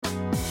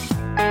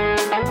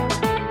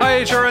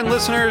HRN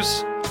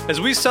listeners.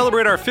 As we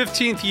celebrate our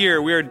 15th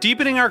year, we are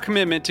deepening our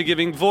commitment to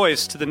giving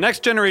voice to the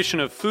next generation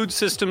of food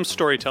systems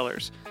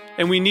storytellers,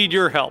 and we need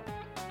your help.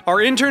 Our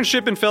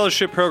internship and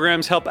fellowship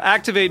programs help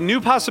activate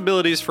new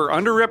possibilities for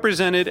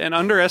underrepresented and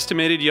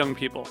underestimated young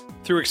people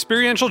through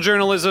experiential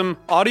journalism,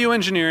 audio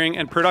engineering,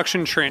 and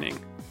production training.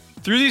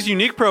 Through these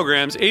unique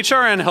programs,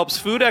 HRN helps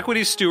food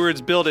equity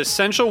stewards build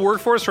essential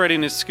workforce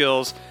readiness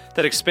skills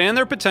that expand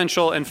their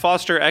potential and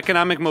foster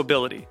economic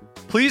mobility.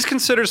 Please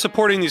consider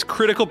supporting these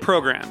critical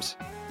programs.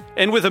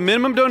 And with a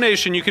minimum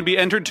donation, you can be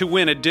entered to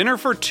win a dinner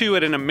for two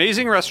at an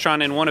amazing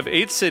restaurant in one of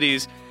 8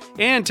 cities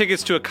and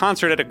tickets to a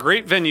concert at a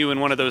great venue in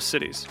one of those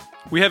cities.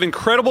 We have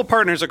incredible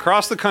partners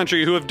across the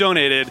country who have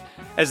donated,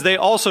 as they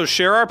also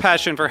share our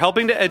passion for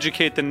helping to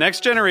educate the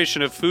next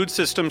generation of food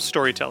systems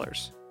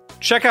storytellers.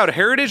 Check out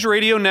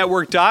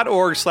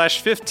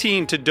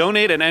heritageradionetwork.org/15 to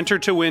donate and enter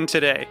to win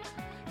today.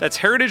 That's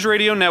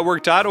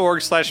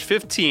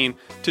heritageradionetwork.org/15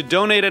 to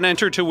donate and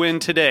enter to win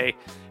today.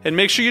 And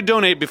make sure you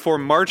donate before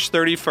March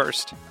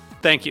 31st.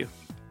 Thank you.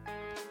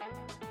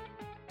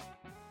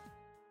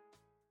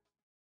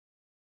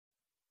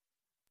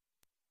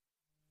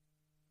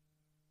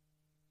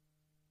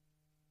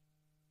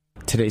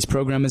 Today's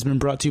program has been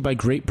brought to you by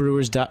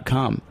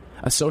GreatBrewers.com,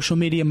 a social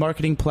media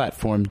marketing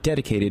platform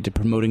dedicated to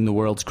promoting the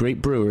world's great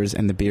brewers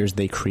and the beers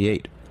they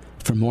create.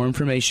 For more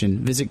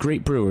information, visit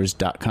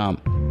GreatBrewers.com.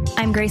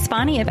 I'm Grace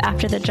Bonney of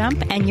After the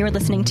Jump, and you're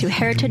listening to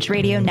Heritage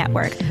Radio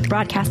Network,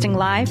 broadcasting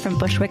live from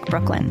Bushwick,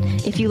 Brooklyn.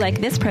 If you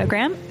like this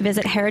program,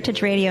 visit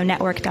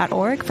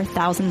heritageradionetwork.org for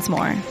thousands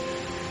more.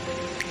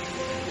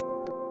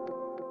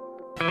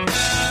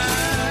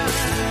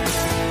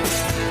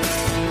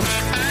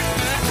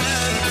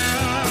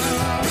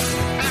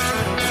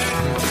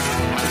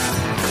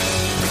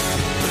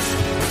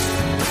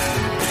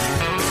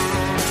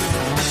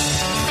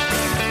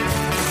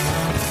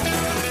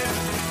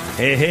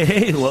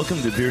 Hey,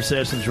 welcome to Beer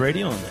Sessions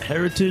Radio on the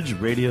Heritage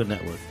Radio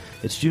Network.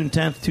 It's June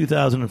 10th,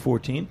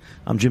 2014.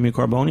 I'm Jimmy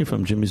Carboni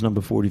from Jimmy's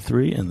Number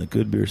 43 and the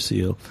Good Beer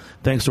Seal.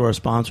 Thanks to our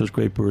sponsors,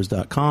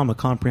 GreatBrewers.com, a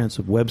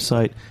comprehensive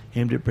website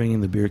aimed at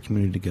bringing the beer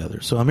community together.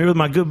 So I'm here with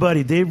my good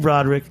buddy, Dave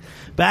Broderick,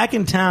 back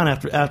in town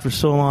after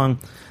so long,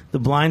 the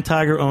Blind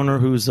Tiger owner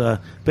who's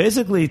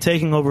basically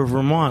taking over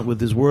Vermont with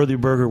his Worthy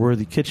Burger,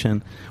 Worthy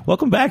Kitchen.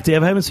 Welcome back,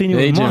 Dave. I haven't seen you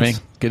in months. Hey,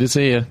 Jimmy. Good to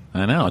see you.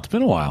 I know. It's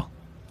been a while.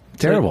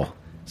 Terrible.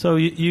 So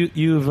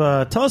you've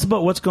tell us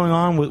about what's going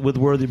on with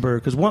Worthy Burger,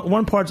 because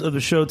one part of the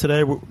show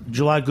today,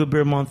 July Good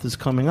Beer Month is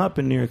coming up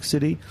in New York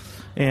City,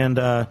 and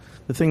the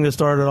thing that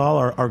started it all,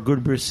 our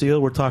Good Beer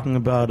Seal, we're talking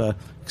about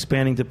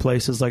expanding to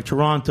places like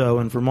Toronto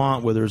and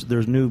Vermont where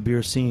there's new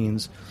beer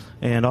scenes,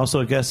 and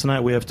also a guest tonight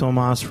we have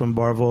Tomas from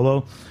Bar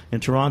Volo in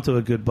Toronto,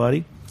 a good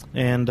buddy,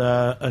 and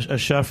a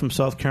chef from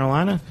South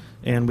Carolina,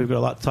 and we've got a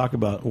lot to talk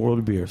about World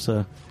of Beer.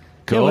 So,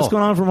 cool. Yeah, what's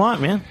going on in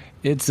Vermont, man?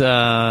 It's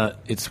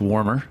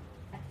warmer.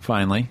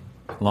 Finally,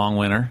 long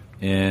winter,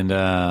 and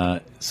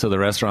so the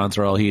restaurants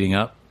are all heating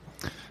up.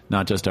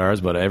 Not just ours,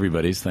 but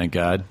everybody's, thank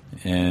God.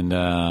 And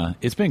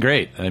it's been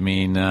great. I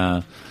mean,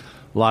 a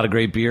lot of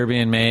great beer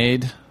being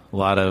made, a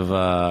lot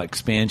of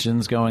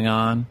expansions going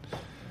on.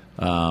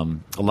 A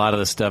lot of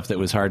the stuff that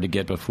was hard to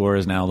get before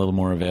is now a little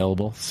more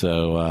available.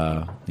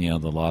 So, the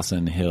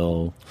Lawson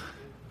Hill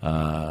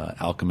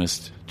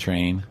Alchemist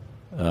train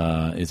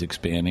is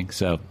expanding.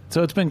 So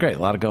it's been great. A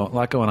lot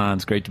going on.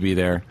 It's great to be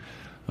there.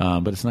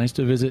 But it's nice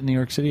to visit New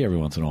York City every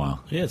once in a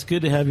while. Yeah, it's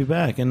good to have you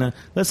back. And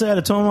let's say hi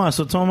to Tomas.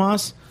 So,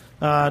 Tomas,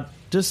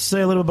 just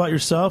say a little about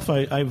yourself.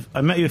 I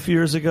met you a few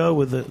years ago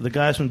with the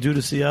guys from Due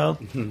to CL.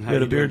 We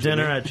had a beer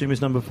dinner at Jimmy's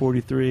Number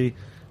 43.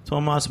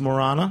 Tomas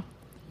Morana,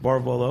 Bar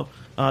Volo.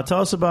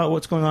 Tell us about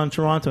what's going on in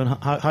Toronto and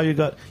how your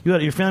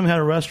family had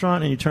a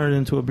restaurant and you turned it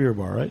into a beer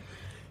bar, right?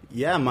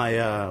 Yeah,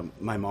 my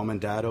mom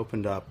and dad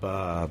opened up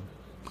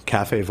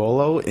Cafe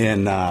Volo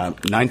in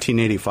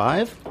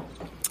 1985.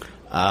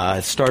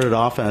 It started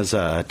off as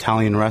an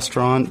Italian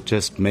restaurant,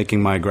 just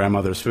making my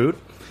grandmother's food,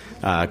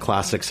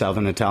 classic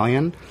Southern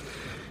Italian.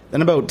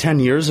 Then about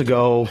 10 years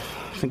ago,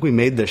 I think we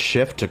made the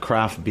shift to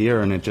craft beer,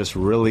 and it just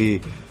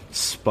really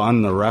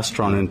spun the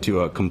restaurant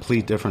into a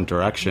complete different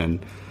direction.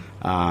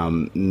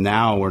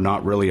 Now we're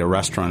not really a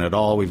restaurant at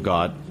all. We've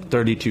got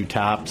 32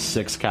 taps,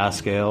 6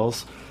 cask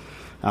ales,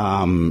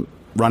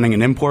 running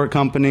an import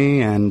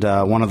company, and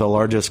one of the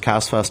largest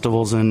cask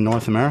festivals in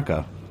North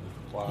America.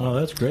 Wow. Oh,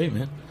 that's great,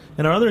 man.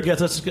 And our other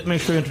guests, let's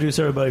make sure to introduce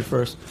everybody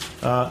first.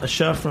 A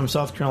chef from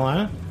South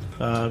Carolina,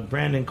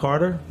 Brandon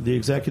Carter, the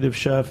executive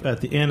chef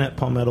at the Inn at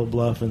Palmetto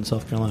Bluff in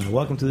South Carolina.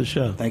 Welcome to the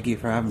show. Thank you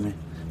for having me.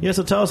 Yeah,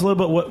 so tell us a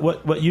little bit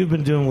what you've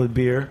been doing with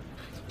beer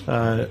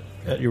at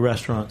your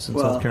restaurants in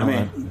South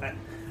Carolina.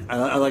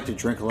 I like to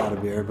drink a lot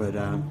of beer, but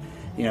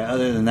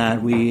other than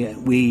that,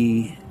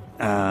 we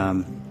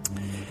have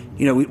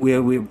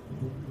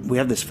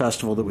this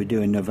festival that we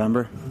do in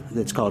November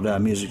that's called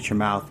Music to Your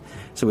Mouth.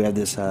 So we have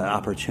this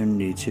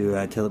opportunity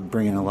to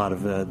bring in a lot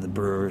of the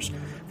brewers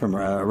from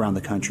around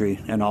the country,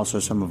 and also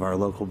some of our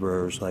local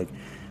brewers like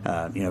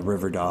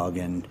River Dog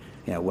and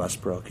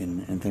Westbrook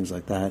and things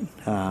like that.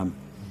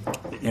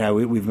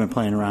 We've been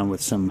playing around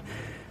with some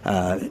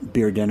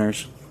beer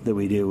dinners that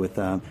we do with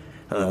a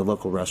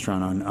local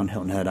restaurant on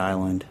Hilton Head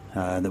Island.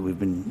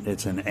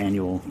 It's an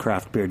annual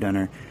craft beer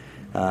dinner.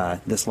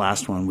 This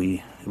last one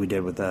we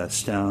did with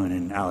Stone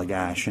and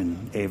Allagash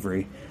and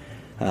Avery.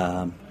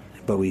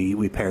 But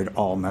we paired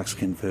all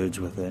Mexican foods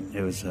with it.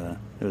 It was a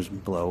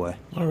blow away.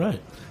 All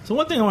right. So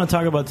one thing I want to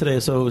talk about today.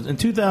 So in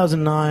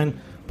 2009,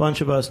 a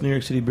bunch of us New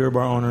York City beer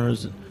bar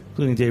owners,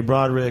 including Dave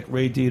Broderick,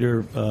 Ray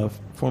Dieter,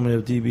 formerly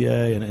of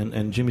DBA,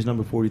 and Jimmy's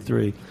Number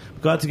 43,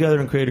 got together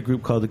and created a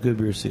group called the Good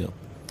Beer Seal.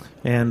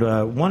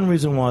 And one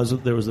reason was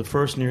that there was the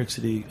first New York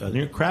City New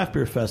York Craft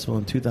Beer Festival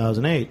in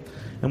 2008,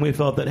 and we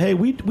felt that, hey,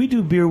 we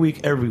do Beer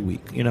Week every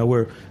week. You know,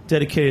 we're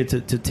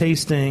dedicated to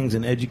tastings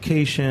and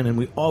education, and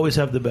we always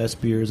have the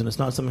best beers, and it's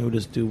not something we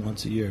just do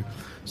once a year.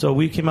 So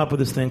we came up with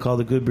this thing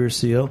called the Good Beer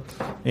Seal,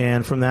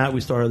 and from that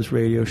we started this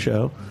radio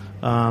show.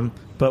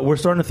 But we're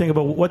starting to think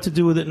about what to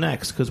do with it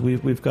next, because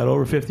we've got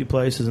over 50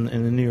 places in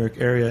the New York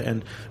area,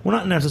 and we're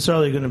not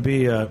necessarily going to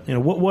be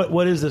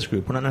what is this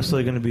group? We're not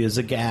necessarily going to be a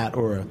Zagat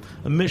or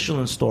a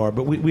Michelin star,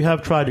 but we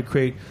have tried to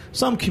create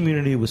some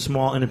community with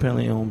small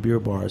independently owned beer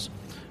bars.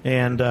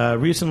 And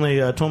recently,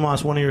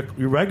 Tomas, one of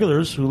your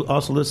regulars, who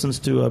also listens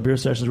to Beer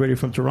Sessions Radio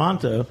from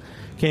Toronto,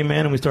 came in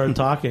and we started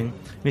talking.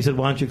 And he said,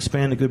 "Why don't you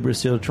expand the Good Beer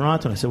Seal to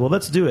Toronto?" And I said, "Well,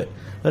 let's do it.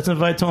 Let's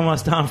invite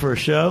Tomas down for a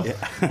show. Yeah.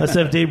 Let's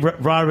have Dave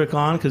Broderick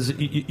on, because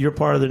you're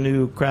part of the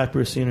new craft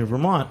beer scene in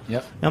Vermont.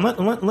 Yep. And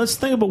let's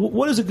think about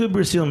what does a Good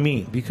Beer Seal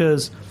mean?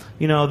 Because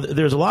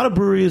there's a lot of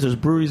breweries. There's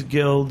breweries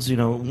guilds.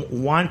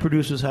 Wine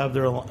producers have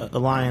their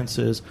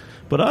alliances.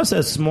 But us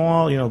as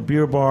small,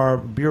 beer bar,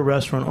 beer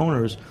restaurant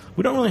owners,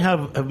 we don't really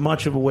have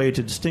much of a way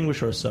to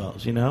distinguish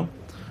ourselves. I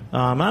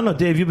don't know,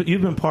 Dave.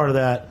 You've been part of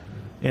that.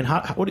 And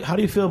how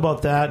do you feel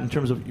about that in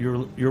terms of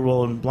your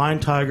role in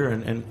Blind Tiger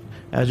and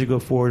as you go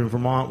forward in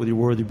Vermont with your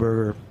Worthy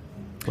Burger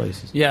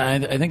places? Yeah,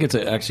 I think it's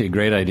actually a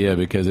great idea,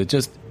 because it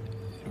just,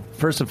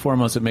 first and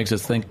foremost, it makes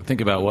us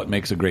think about what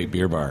makes a great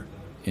beer bar.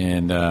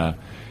 And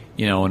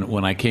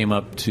when I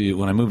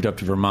moved up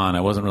to Vermont,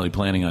 I wasn't really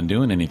planning on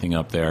doing anything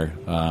up there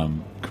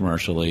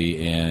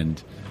commercially,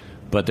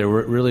 but there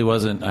really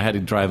wasn't. I had to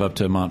drive up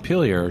to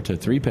Montpelier to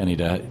Threepenny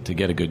to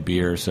get a good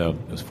beer, so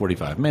it was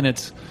 45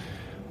 minutes.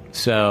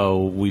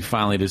 So we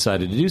finally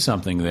decided to do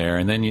something there,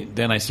 and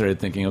then I started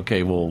thinking,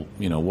 okay, well,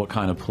 what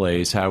kind of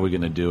place? How are we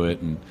going to do it?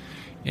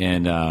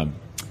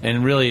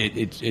 And really,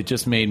 it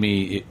just made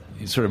me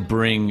sort of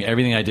bring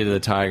everything I did to the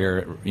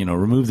Tiger,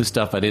 remove the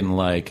stuff I didn't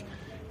like,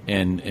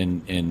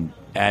 and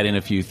add in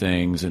a few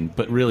things,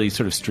 but really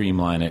sort of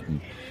streamline it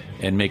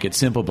and make it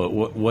simple. But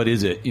what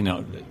is it?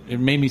 It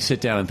made me sit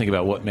down and think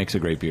about what makes a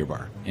great beer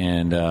bar,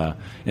 and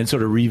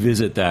sort of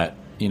revisit that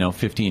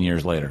 15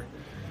 years later.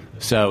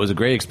 So it was a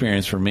great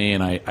experience for me,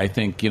 and I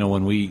think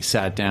when we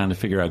sat down to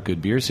figure out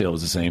Good Beer Seal, it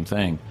was the same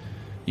thing.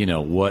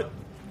 What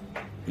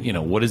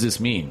does this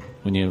mean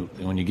when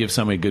you give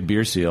somebody a Good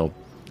Beer Seal?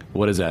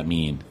 What does that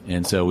mean?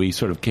 And so we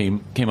sort of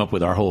came up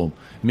with our whole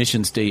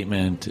mission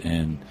statement,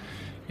 and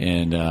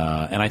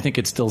I think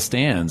it still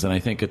stands, and I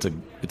think it's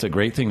a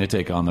great thing to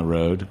take on the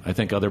road. I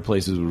think other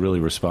places would really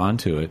respond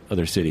to it,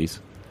 other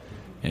cities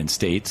and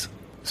states.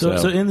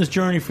 So in this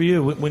journey for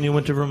you, when you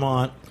went to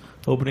Vermont,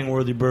 opening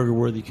Worthy Burger,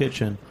 Worthy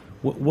Kitchen,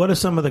 what are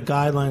some of the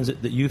guidelines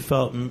that you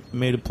felt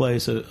made a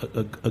place a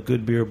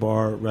good beer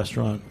bar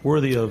restaurant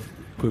worthy of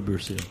Good Beer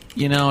Seal?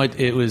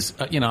 It was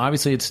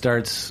obviously it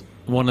starts.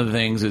 One of the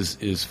things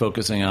is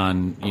focusing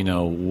on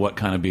what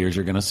kind of beers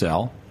you're going to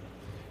sell,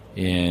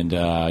 and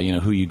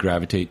who you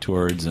gravitate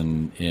towards,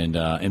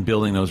 and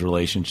building those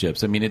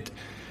relationships. I mean,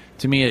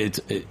 to me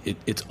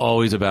it's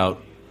always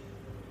about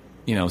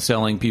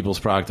selling people's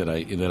product that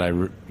I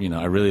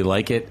really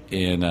like it,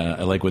 and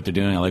I like what they're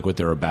doing. I like what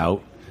they're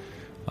about.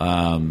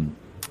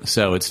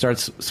 So it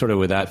starts sort of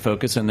with that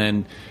focus, and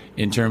then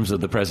in terms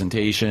of the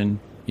presentation,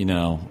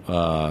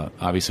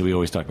 obviously we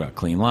always talk about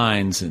clean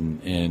lines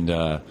and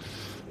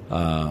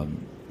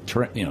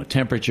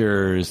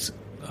temperatures,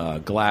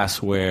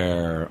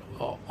 glassware,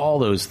 all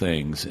those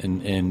things,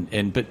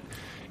 but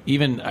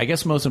even I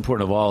guess most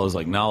important of all is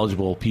like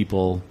knowledgeable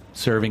people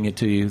serving it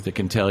to you that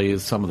can tell you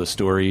some of the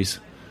stories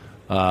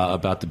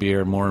about the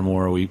beer. More and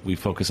more we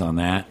focus on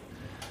that.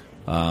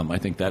 I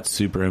think that's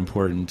super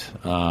important.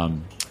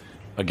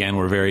 Again,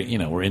 we're very,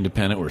 we're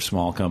independent. We're a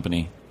small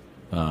company.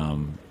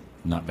 Not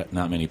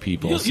many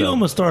people. You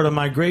almost started a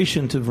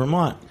migration to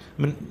Vermont.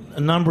 I mean,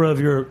 a number of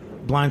your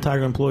Blind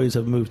Tiger employees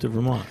have moved to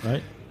Vermont,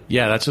 right?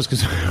 Yeah, that's just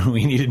because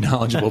we needed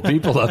knowledgeable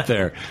people up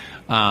there.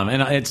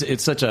 And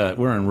it's such a,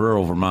 we're in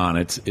rural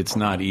Vermont. It's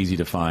not easy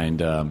to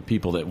find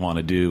people that want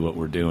to do what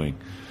we're doing.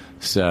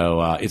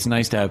 So it's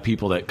nice to have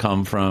people that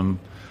come from,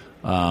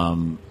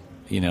 come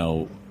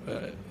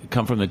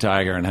from the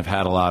Tiger and have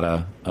had a lot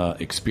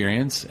of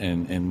experience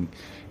and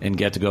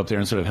get to go up there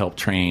and sort of help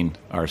train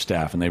our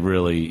staff. And they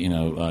really,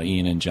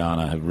 Ian and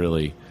Jonna have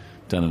really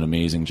done an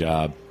amazing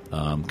job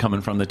coming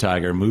from the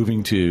Tiger,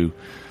 moving to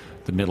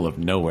the middle of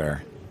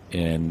nowhere,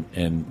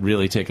 and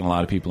really taking a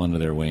lot of people under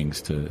their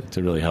wings to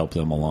really help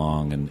them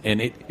along.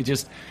 And it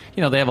just,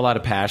 they have a lot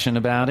of passion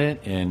about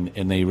it,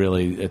 and they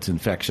really, it's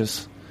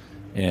infectious.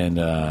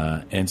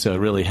 and so it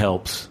really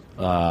helps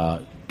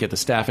get the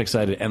staff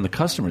excited and the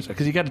customers,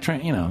 because you got to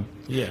train.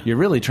 You're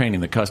really training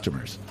the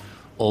customers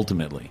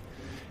ultimately,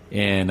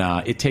 and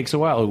it takes a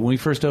while. When we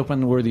first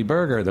opened Worthy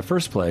Burger, the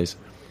first place,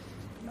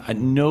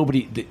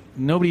 nobody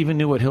even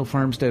knew what Hill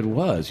Farmstead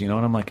was. And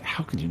I'm like,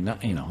 how could you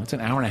not? It's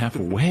an hour and a half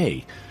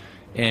away,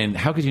 and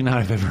how could you not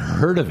have ever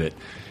heard of it?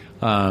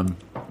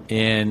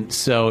 And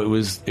so it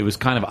was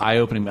kind of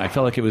eye-opening. I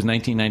felt like it was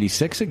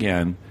 1996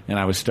 again, and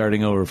I was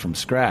starting over from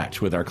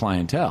scratch with our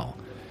clientele.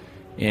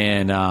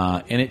 And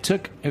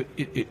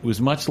it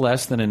was much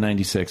less than in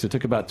 96. It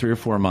took about 3 or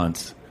 4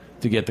 months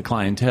to get the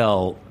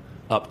clientele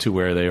up to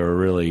where they were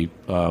really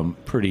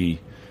pretty,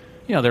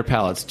 their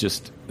palates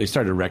they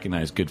started to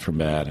recognize good from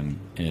bad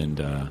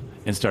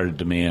and started to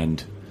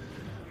demand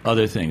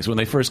other things. When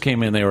they first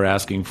came in, they were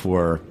asking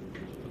for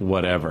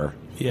whatever.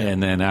 Yeah.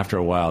 And then after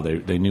a while,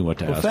 they knew what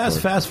to ask for.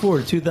 Fast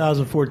forward to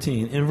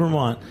 2014 in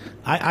Vermont.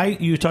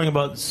 You were talking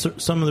about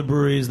some of the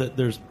breweries that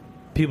there's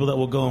people that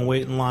will go and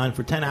wait in line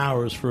for 10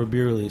 hours for a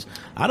beer release.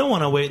 I don't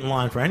want to wait in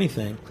line for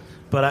anything,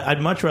 but I'd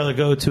much rather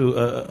go to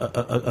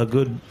a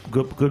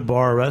good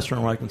bar or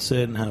restaurant where I can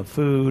sit and have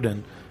food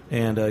and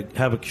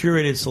have a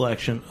curated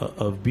selection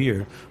of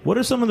beer. What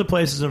are some of the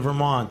places in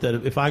Vermont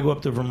that if I go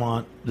up to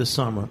Vermont this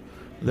summer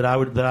that I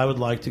would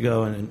like to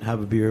go and have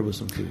a beer with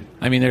some food?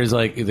 I mean, there's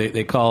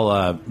they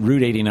call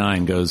Route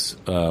 89 goes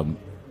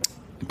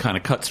kind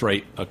of cuts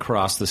right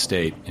across the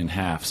state in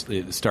half.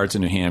 It starts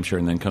in New Hampshire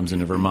and then comes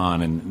into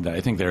Vermont, and I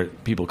think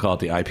people call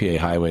it the IPA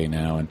Highway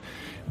now.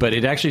 But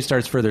it actually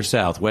starts further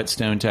south.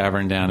 Whetstone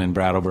Tavern down in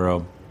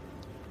Brattleboro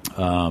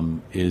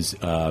is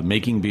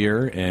making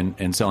beer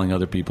and selling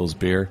other people's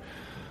beer.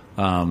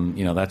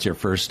 That's your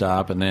first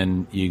stop, and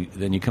then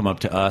you come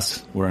up to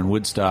us. We're in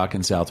Woodstock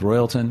and South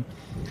Royalton,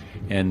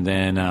 and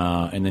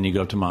then you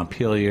go up to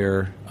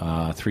Montpelier.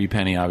 Three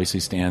Penny obviously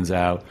stands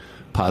out.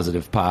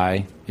 Positive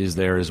Pie is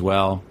there as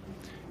well,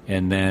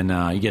 and then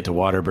you get to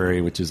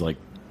Waterbury, which is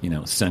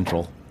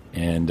central,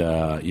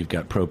 and you've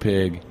got Pro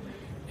Pig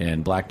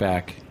and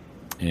Blackback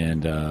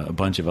and a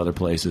bunch of other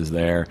places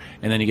there,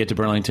 and then you get to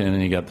Burlington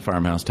and you got the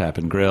Farmhouse Tap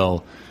and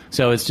Grill.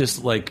 So it's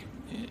just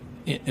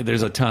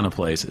there's a ton of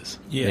places,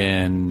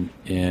 and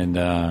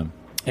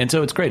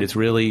so it's great.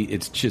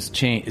 It's just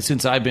changed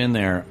since I've been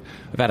there.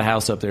 I've had a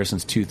house up there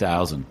since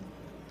 2000.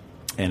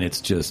 And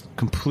it's just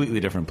completely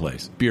different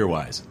place,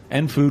 beer-wise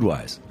and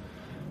food-wise.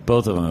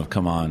 Both of them have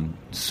come on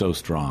so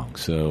strong.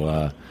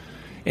 So,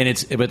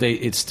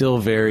 it's still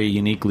very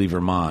uniquely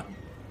Vermont.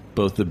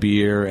 Both the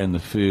beer and the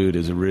food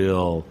is a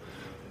real,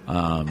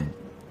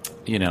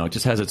 it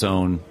just has its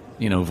own,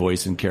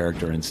 voice and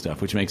character and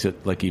stuff, which makes it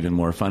even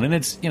more fun. And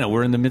it's,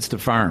 we're in the midst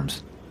of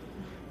farms,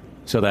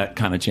 so that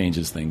kind of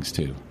changes things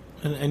too.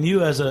 And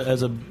you, as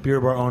a beer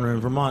bar owner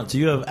in Vermont, so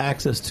you have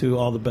access to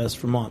all the best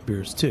Vermont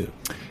beers too.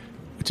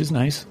 Which is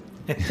nice.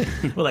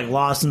 Well, like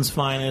Lawson's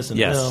Finest and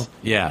Hill.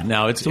 Yeah.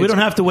 Now we don't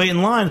have to wait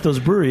in line at those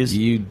breweries.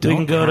 You don't we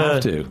can go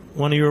have to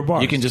one of your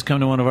bars. You can just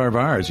come to one of our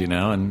bars, and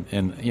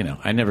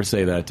I never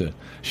say that to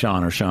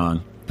Sean or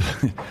Sean.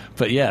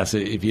 But yes,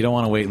 if you don't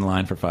want to wait in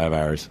line for 5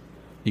 hours,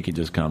 you can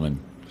just come and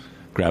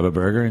grab a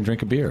burger and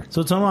drink a beer.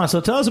 So tell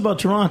us about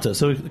Toronto.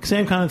 So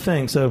same kind of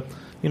thing. So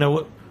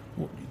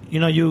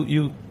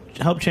you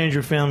help change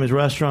your family's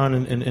restaurant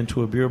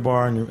into a beer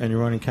bar, and you're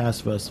running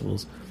cast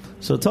festivals.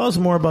 So tell us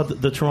more about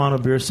the Toronto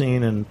beer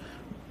scene and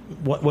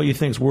what you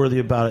think is worthy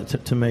about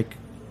it to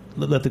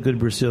let the Good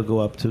Beer Seal go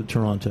up to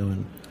Toronto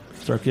and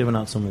start giving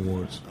out some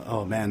awards.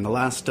 Oh man, the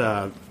last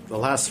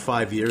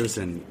 5 years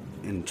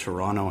in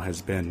Toronto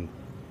has been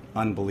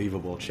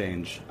unbelievable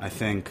change. I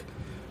think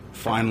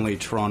finally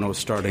Toronto's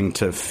starting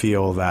to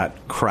feel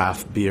that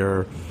craft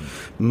beer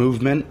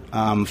movement.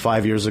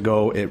 5 years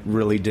ago, it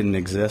really didn't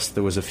exist.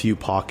 There was a few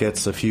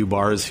pockets, a few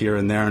bars here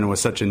and there, and it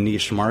was such a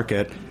niche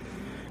market.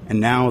 And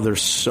now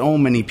there's so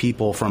many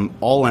people from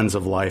all ends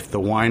of life, the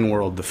wine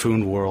world, the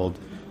food world,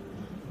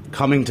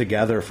 coming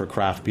together for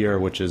craft beer,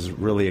 which is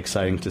really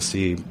exciting to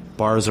see.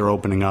 Bars are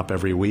opening up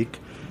every week.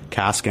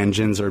 Cask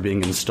engines are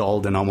being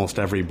installed in almost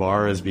every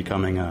bar, is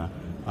becoming a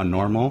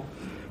normal.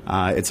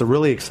 It's a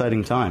really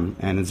exciting time,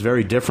 and it's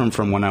very different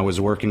from when I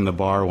was working the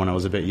bar when I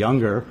was a bit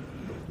younger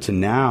to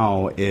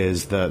now.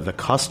 Is the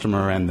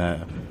customer and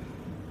the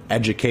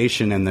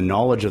education and the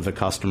knowledge of the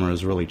customer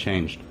has really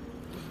changed.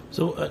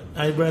 So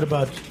I read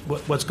about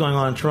what's going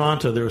on in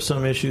Toronto. There were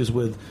some issues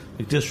with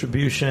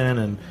distribution,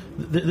 and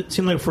it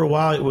seemed like for a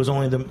while it was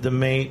only the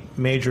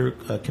major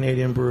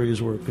Canadian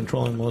breweries were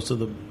controlling most of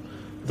the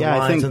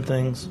lines and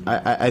things.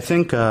 I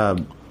think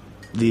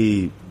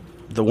the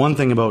one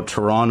thing about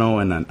Toronto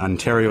and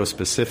Ontario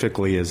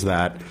specifically is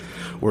that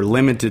we're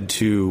limited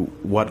to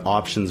what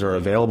options are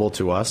available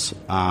to us.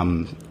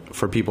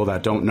 For people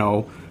that don't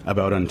know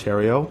about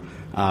Ontario,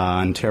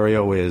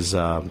 Ontario is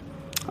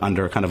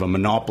under kind of a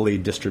monopoly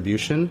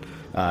distribution.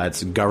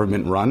 It's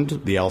government-run,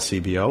 the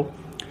LCBO.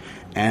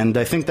 And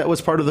I think that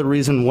was part of the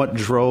reason what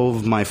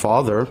drove my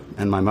father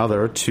and my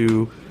mother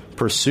to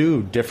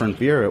pursue different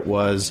beer. It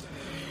was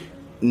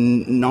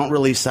not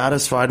really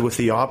satisfied with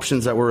the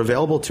options that were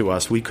available to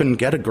us. We couldn't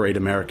get a great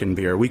American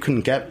beer. We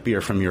couldn't get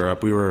beer from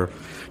Europe. We were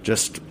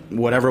just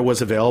whatever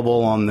was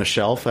available on the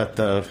shelf at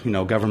the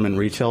government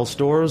retail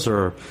stores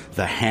or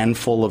the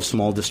handful of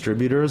small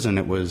distributors, and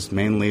it was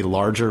mainly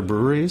larger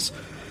breweries.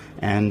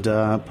 And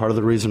part of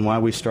the reason why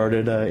we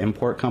started an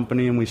import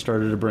company and we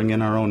started to bring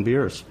in our own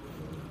beers.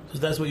 So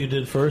that's what you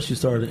did first? You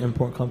started an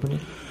import company?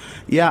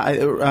 Yeah,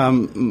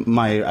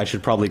 I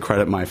should probably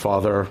credit my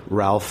father,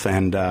 Ralph,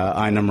 and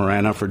Ina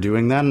Morana for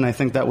doing that, and I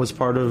think that was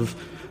part of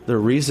the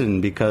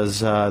reason, because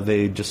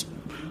they just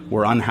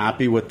were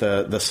unhappy with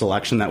the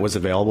selection that was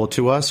available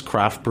to us.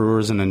 Craft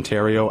brewers in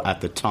Ontario at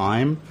the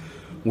time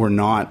were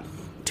not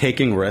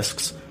taking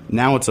risks.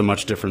 Now it's a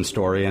much different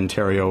story.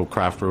 Ontario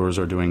craft brewers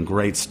are doing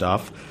great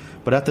stuff.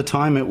 But at the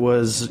time it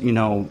was,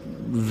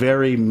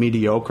 very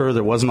mediocre.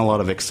 There wasn't a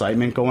lot of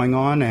excitement going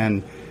on,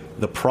 and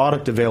the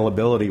product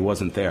availability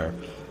wasn't there.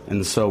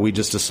 And so we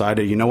just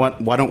decided, you know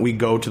what, why don't we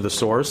go to the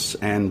source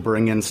and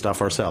bring in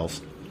stuff ourselves?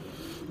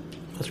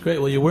 That's great.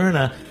 Well, you're wearing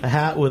a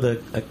hat with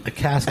a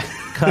cask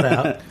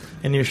cutout,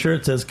 and your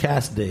shirt says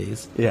Cask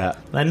Days. Yeah.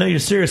 And I know you're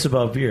serious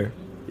about beer.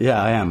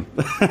 Yeah, I am.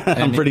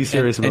 I'm pretty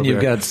serious about beer. And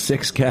you've got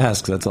 6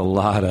 casks. That's a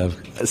lot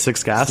of...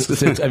 6 casks?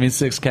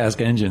 6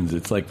 cask engines.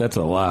 It's like, that's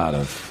a lot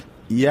of...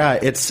 Yeah,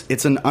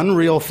 it's an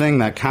unreal thing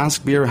that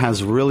cask beer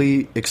has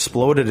really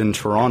exploded in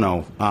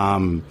Toronto.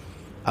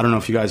 I don't know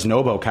if you guys know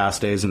about Cask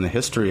Days and the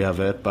history of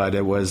it, but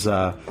it was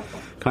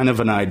kind of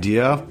an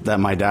idea that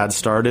my dad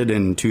started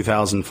in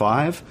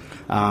 2005.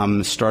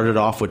 Started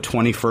off with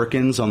 20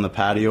 firkins on the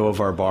patio of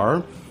our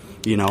bar.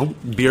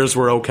 Beers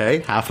were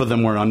okay. Half of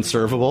them were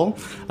unservable.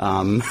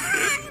 And,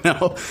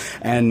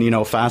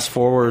 fast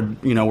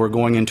forward, we're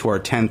going into our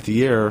 10th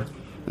year.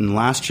 And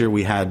last year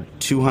we had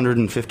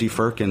 250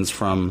 firkins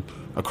from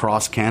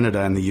across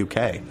Canada and the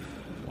UK.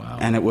 Wow.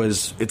 And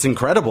it's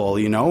incredible,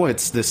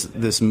 it's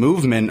this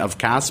movement of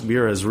cask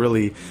beer has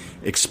really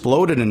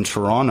exploded in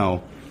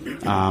Toronto.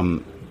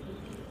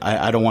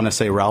 I don't want to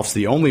say Ralph's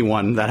the only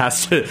one that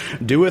has to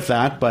do with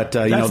that, but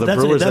the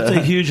brewers. That's a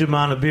huge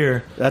amount of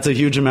beer. That's a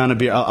huge amount of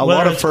beer. A Whether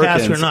lot of it's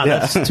firkins. cask or not, Yeah.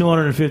 that's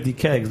 250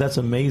 kegs. That's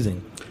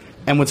amazing.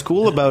 And what's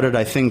cool about it,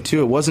 I think,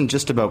 too, it wasn't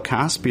just about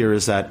cask beer,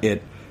 is that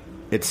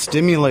it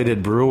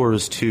stimulated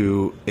brewers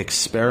to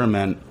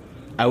experiment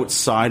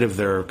outside of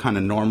their kind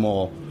of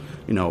normal,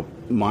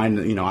 mind.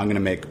 I'm going to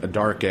make a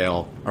dark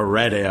ale, a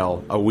red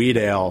ale, a wheat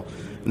ale.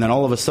 And then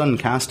all of a sudden,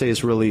 Cask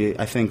Days really,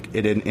 I think,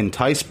 it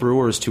enticed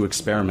brewers to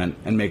experiment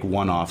and make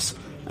one-offs.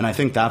 And I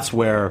think that's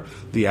where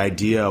the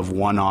idea of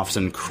one-offs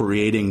and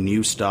creating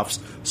new stuffs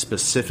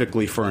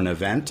specifically for an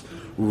event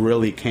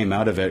really came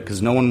out of it,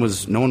 because no one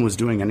was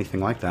doing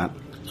anything like that.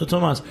 So,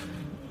 Thomas,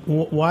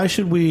 why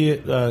should we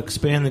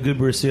expand the Good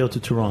Beer Seal to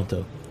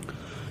Toronto?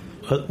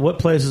 What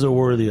places are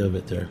worthy of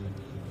it there?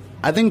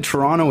 I think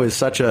Toronto is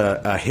such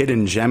a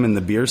hidden gem in the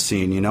beer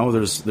scene.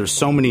 There's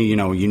so many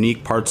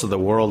unique parts of the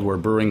world where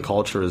brewing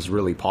culture is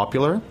really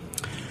popular.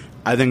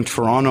 I think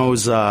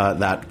Toronto's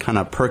that kind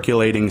of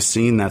percolating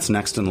scene that's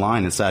next in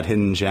line. It's that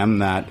hidden gem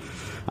that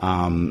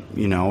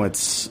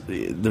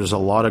there's a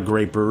lot of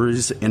great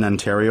breweries in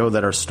Ontario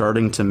that are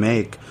starting to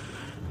make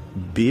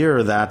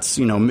beer that's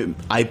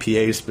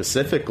IPA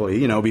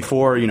specifically.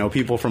 Before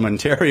people from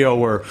Ontario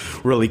were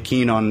really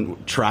keen on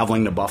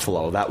traveling to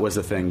Buffalo. That was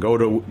the thing. Go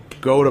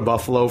to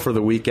Buffalo for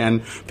the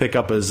weekend, pick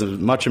up as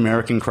much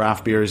American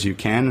craft beer as you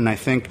can. And I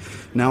think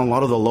now a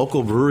lot of the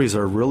local breweries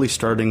are really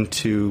starting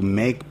to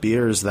make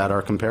beers that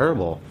are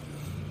comparable.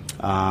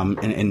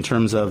 In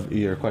terms of,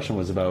 your question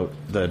was about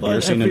the beer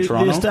scene in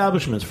Toronto? The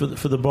establishments for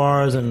the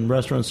bars and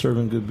restaurants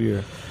serving good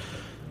beer.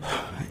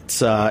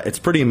 It's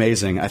pretty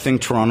amazing. I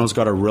think Toronto's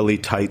got a really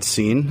tight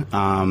scene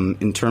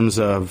in terms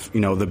of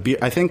the beer.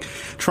 I think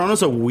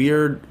Toronto's a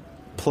weird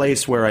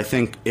place where I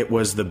think it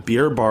was the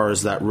beer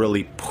bars that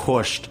really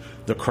pushed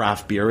the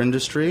craft beer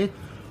industry,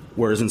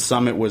 whereas in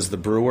some it was the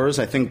brewers.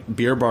 I think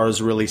beer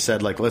bars really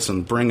said, like,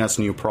 listen, bring us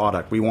new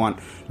product. We want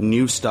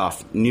new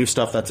stuff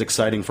that's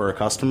exciting for our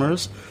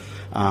customers.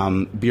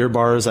 Beer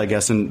bars, I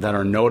guess, that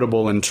are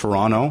notable in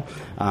Toronto.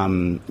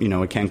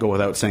 It can't go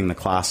without saying the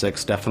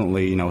classics.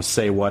 Definitely,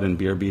 Say What and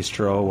Beer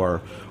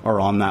Bistro are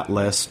on that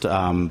list.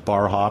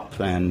 Bar Hop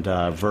and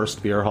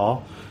Verst Beer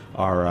Hall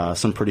are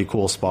some pretty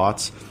cool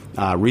spots.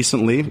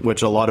 Recently,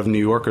 which a lot of New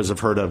Yorkers have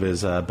heard of,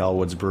 is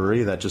Bellwood's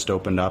Brewery that just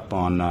opened up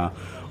on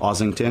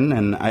Ossington.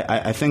 And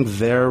I think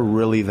they're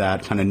really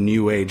that kind of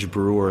new age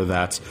brewer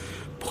that's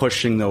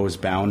pushing those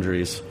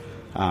boundaries.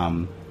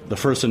 The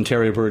first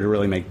Ontario brewery to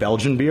really make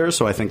Belgian beer,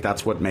 so I think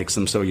that's what makes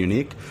them so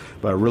unique.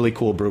 But a really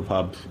cool brew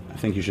pub. I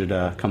think you should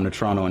come to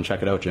Toronto and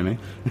check it out, Jimmy.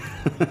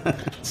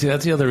 See,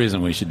 that's the other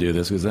reason we should do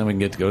this, because then we can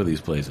get to go to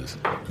these places.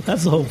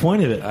 That's the whole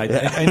point of it.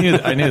 I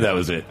knew that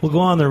was it. We'll go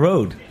on the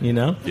road,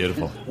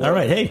 Beautiful. All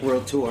right, hey.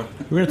 World tour.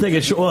 We're going to take a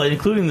short, well,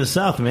 including the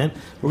South, man.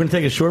 We're going to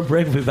take a short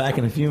break. We'll be back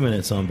in a few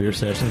minutes on Beer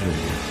Sessions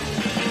Radio.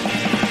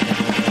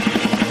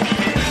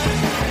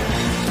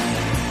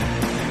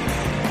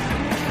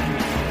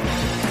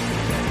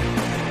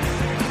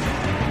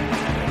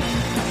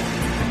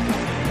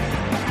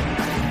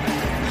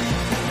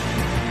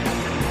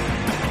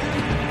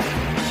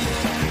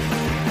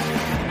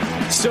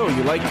 So,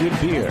 you like good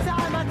beer?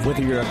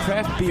 Whether you're a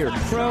craft beer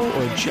pro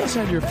or just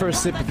had your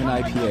first sip of an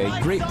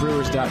IPA,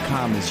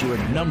 GreatBrewers.com is your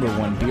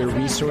 #1 beer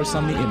resource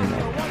on the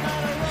internet.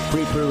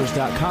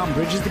 GreatBrewers.com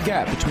bridges the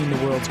gap between the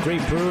world's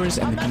great brewers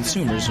and the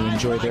consumers who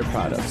enjoy their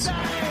products.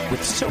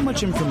 With so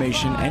much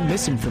information and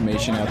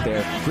misinformation out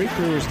there,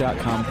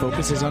 GreatBrewers.com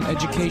focuses on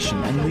education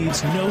and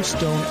leaves no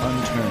stone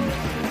unturned.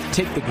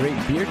 Take the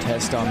Great Beer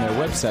Test on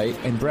their website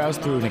and browse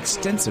through an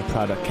extensive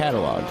product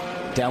catalog.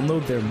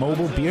 Download their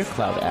mobile Beer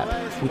Cloud app,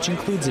 which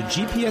includes a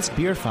GPS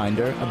beer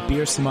finder, a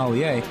beer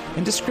sommelier,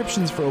 and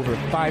descriptions for over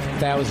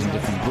 5,000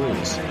 different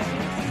brews.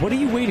 What are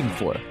you waiting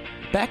for?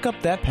 Back up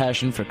that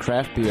passion for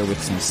craft beer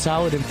with some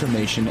solid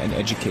information and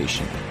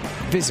education.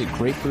 Visit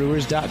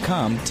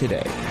GreatBrewers.com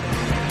today.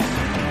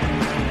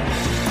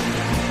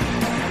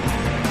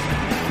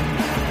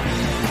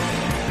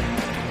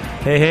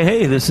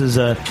 Hey, this is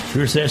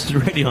Beer Sessions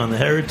Radio on the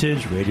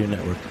Heritage Radio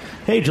Network.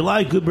 Hey,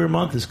 July Good Beer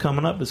Month is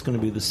coming up. It's going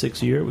to be the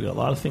 6th year. We got a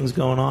lot of things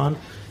going on,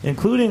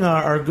 including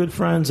our good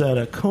friends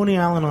at Coney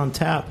Island on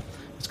Tap.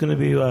 It's going to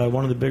be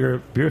one of the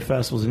bigger beer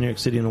festivals in New York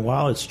City in a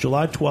while. It's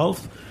July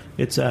 12th.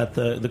 It's at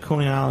the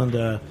Coney Island,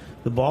 the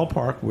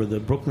ballpark where the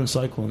Brooklyn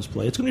Cyclones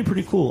play. It's going to be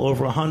pretty cool.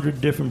 Over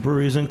 100 different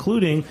breweries,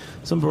 including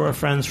some of our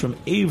friends from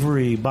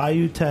Avery,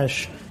 Bayou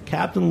Teche,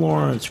 Captain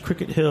Lawrence,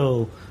 Cricket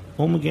Hill,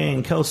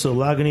 Omegang, Kelso,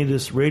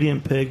 Lagunitas,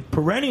 Radiant Pig,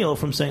 Perennial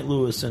from St.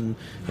 Louis, and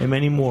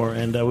many more.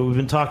 And we've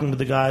been talking with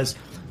the guys,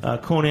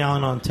 Coney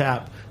Island on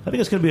Tap. I think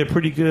it's going to be a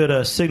pretty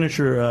good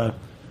signature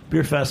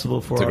beer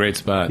festival for. It's a great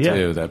spot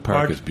too. That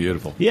park is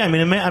beautiful. Yeah, I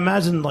mean,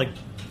 imagine like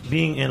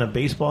being in a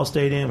baseball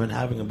stadium and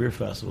having a beer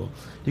festival.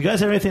 Do you guys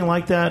have anything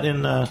like that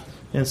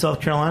in South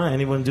Carolina?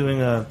 Anyone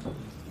doing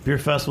beer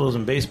festivals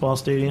in baseball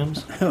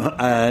stadiums?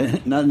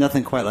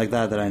 Nothing quite like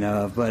that I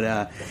know of.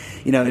 But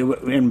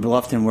in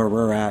Bluffton, where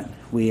we're at,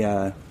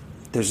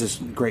 there's this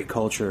great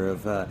culture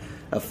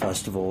of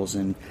festivals,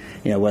 and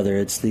whether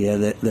it's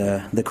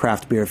the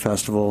craft beer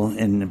festival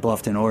in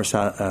Bluffton or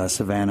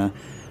Savannah,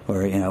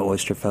 or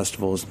oyster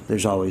festivals,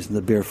 there's always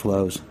the beer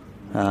flows.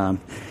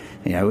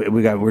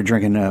 We're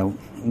drinking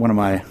one of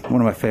my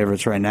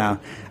favorites right now.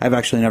 I've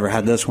actually never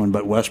had this one,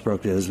 but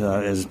Westbrook is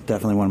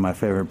definitely one of my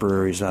favorite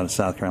breweries out of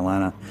South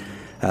Carolina.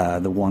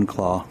 The One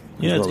Claw.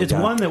 Yeah, it's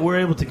one that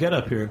we're able to get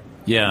up here.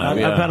 Yeah,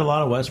 I've had a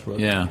lot of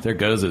Westbrook. Yeah, their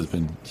goza has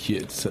been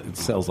huge. It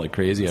sells like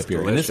crazy up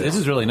here. And this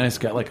is really nice. It's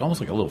got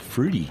almost like a little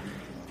fruity.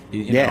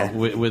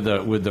 With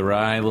the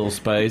rye, a little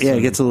spice. Yeah,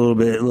 it gets a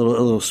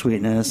little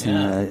sweetness,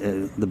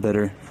 and the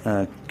bitter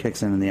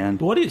kicks in the end.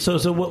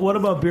 What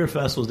about beer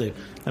festivals, Dave?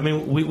 I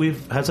mean,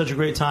 we've had such a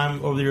great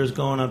time over the years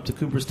going up to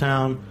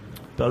Cooperstown,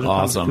 Belgium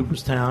comes to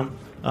Cooperstown.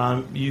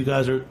 You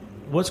guys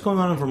what's going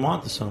on in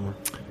Vermont this summer?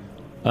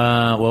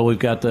 Well, we've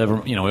got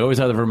we always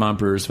have the Vermont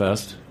Brewers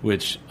Fest,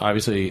 which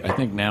obviously I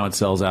think now it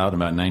sells out in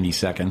about 90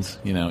 seconds.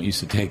 It used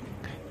to take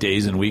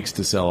days and weeks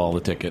to sell all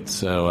the tickets.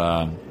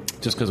 So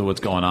just because of what's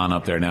going on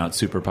up there now, it's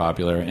super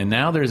popular. And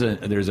now there's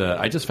a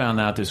I just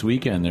found out this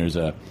weekend I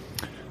think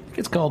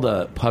it's called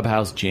a Pub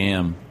House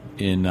Jam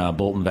in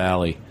Bolton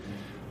Valley,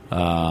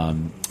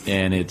 and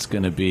it's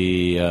going to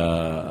be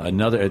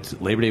it's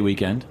Labor Day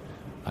weekend,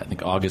 I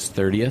think August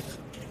 30th.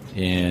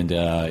 And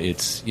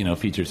it's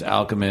features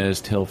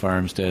Alchemist, Hill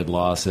Farmstead,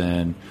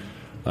 Lawson,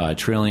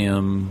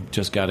 Trillium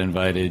just got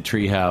invited,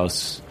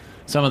 Treehouse,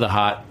 some of the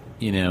hot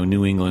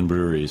New England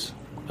breweries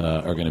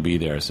are going to be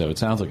there. So it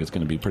sounds like it's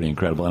going to be pretty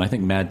incredible. And I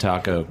think Mad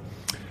Taco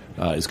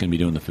is going to be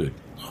doing the food.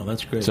 Oh,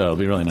 that's great. So it'll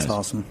be really nice. That's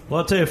awesome. Well,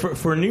 I'll tell you,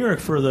 for New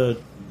York,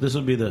 this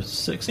will be the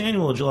 6th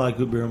annual July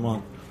Good Beer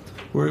Month.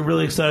 We're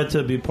really excited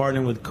to be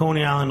partnering with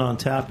Coney Island on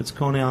Tap. It's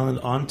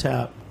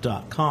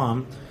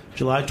ConeyIslandOnTap.com.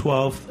 July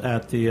 12th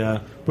at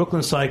the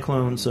Brooklyn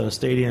Cyclones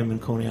Stadium in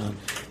Coney Island.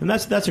 And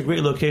that's a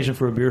great location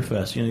for a beer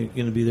fest. You're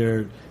going to be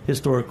there,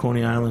 historic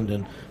Coney Island.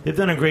 And they've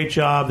done a great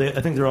job. I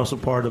think they're also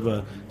part of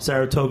a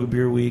Saratoga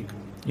Beer Week.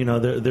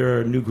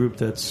 They're a new group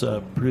that's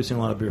producing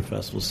a lot of beer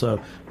festivals. So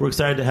we're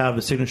excited to have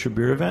a signature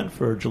beer event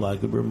for July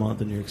Good Beer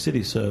Month in New York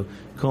City. So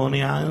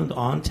Coney Island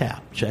on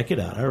Tap. Check it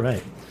out. All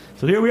right.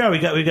 So here we are. We're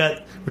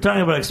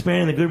talking about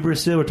expanding the Good Beer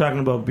Seal. We're talking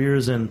about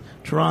beers in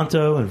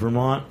Toronto and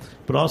Vermont,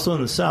 but also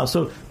in the South.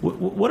 So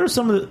what are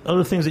some of the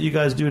other things that you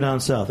guys do down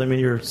South? I mean,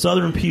 you're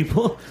Southern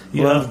people.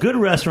 You have good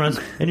restaurants,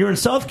 and you're in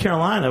South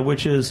Carolina,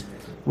 which is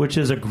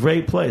a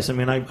great place. I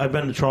mean, I've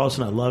been to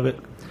Charleston. I love it.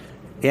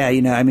 Yeah,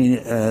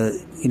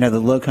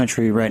 the Low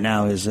Country right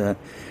now is a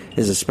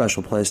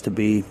special place to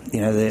be.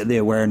 The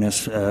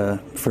awareness for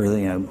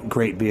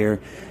great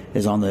beer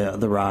is on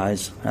the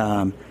rise.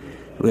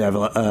 We have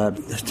a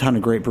ton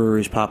of great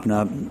breweries popping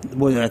up.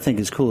 What I think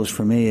is coolest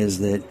for me is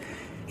that,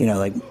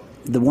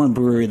 the one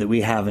brewery that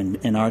we have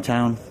in our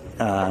town,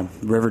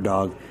 River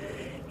Dog,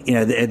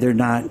 they're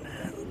not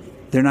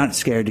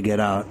scared to get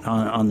out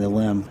on the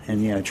limb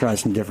and try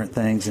some different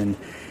things and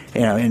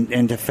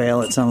to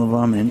fail at some of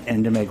them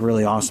and to make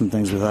really awesome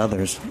things with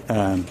others.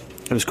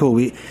 It was cool.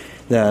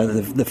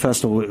 The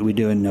festival we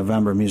do in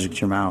November, Music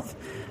to Your Mouth.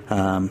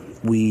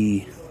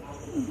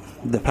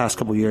 The past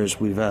couple of years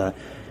we've had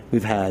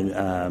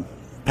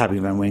Pappy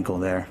Van Winkle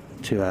there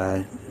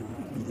to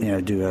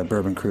do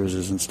bourbon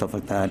cruises and stuff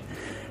like that.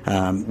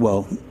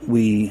 Well,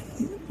 we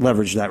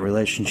leveraged that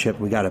relationship.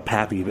 We got a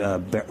Pappy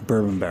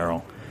bourbon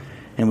barrel,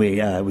 and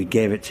we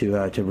gave it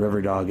to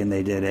River Dog, and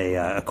they did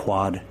a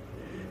quad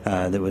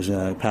that was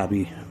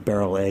Pappy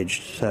barrel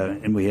aged. So,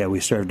 and we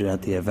served it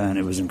at the event.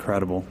 It was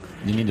incredible.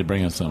 You need to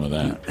bring us some of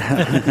that.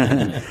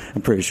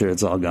 I'm pretty sure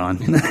it's all gone.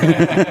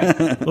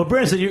 Well,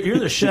 Brandon, you're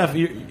the chef.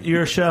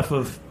 You're a chef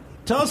of.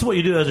 Tell us what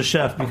you do as a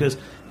chef, because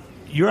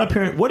you're up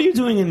here. What are you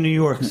doing in New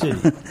York City?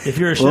 If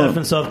you're a chef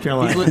in South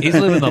Carolina, he's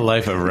living the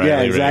life of Riley.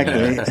 Yeah,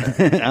 exactly.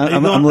 Right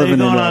I'm living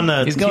going it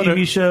on he's TV going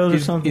to, shows or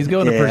something. He's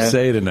going to Per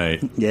Se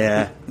tonight.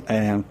 Yeah, I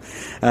am.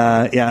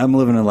 I'm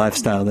living a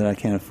lifestyle that I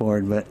can't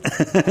afford. But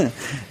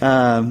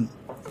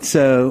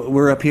so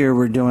we're up here.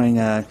 We're doing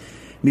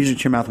Music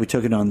to Your Mouth. We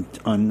took it on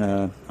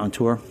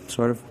tour,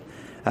 sort of.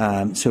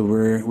 So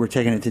we're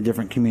taking it to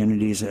different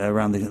communities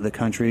around the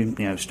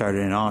country. Started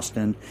in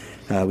Austin.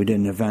 We did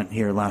an event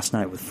here last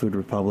night with Food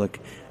Republic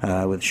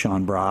with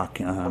Sean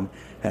Brock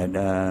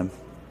at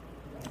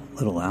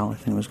Little Owl, I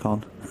think it was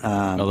called.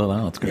 Little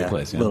Owl, it's a great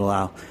place. Yeah. Little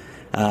Owl.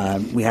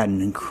 We had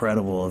an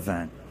incredible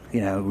event. We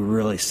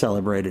really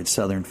celebrated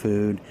Southern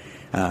food.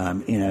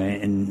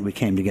 And we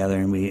came together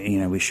and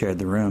we shared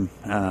the room.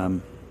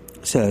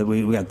 So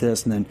we got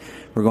this, and then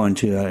we're going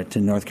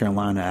to North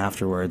Carolina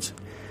afterwards.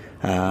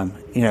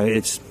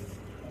 It's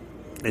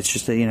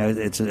just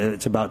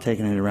it's about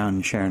taking it around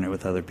and sharing it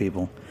with other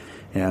people.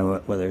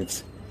 Whether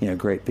it's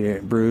great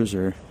brews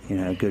or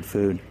good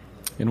food.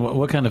 And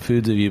what kind of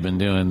foods have you been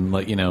doing?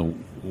 Like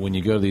when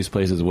you go to these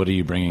places, what are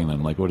you bringing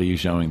them? Like what are you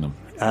showing them?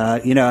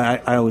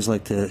 I always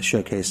like to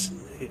showcase.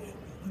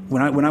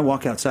 When I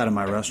walk outside of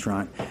my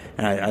restaurant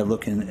and I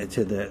look in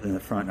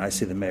the front, I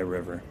see the May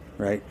River,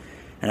 right,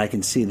 and I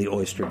can see the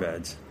oyster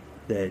beds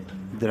that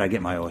I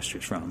get my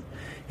oysters from.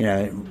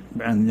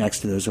 And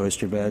next to those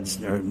oyster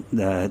beds are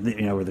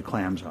where the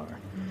clams are.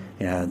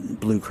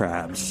 Blue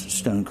crabs,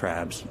 stone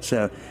crabs.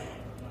 So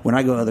when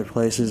I go other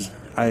places,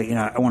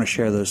 I want to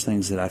share those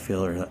things that I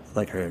feel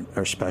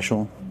are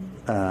special,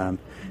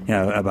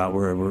 about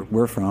where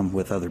we're from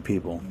with other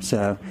people.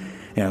 So,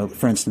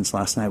 for instance,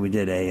 last night we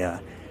did a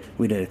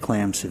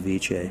clam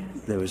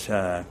ceviche that was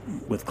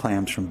with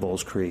clams from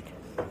Bulls Creek.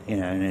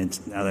 And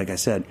it's, like I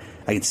said,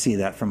 I can see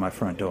that from my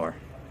front door,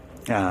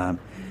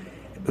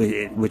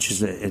 which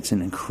is it's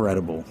an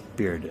incredible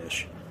beer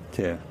dish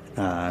too.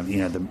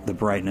 The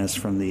brightness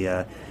from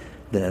the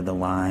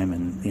lime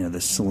and the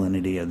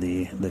salinity of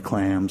the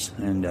clams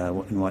and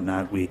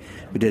whatnot. We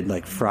did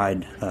like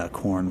fried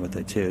corn with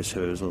it too,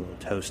 so it was a little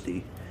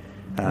toasty.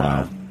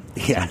 Wow.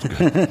 Yeah.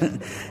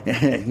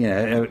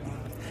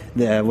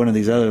 One of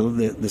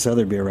this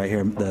other beer right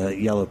here, the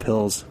Yellow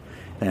Pills.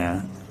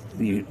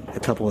 A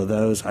couple of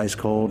those ice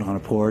cold on a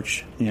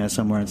porch,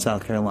 somewhere in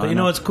South Carolina. But you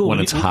know what's cool? When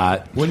it's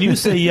hot. When you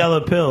say Yellow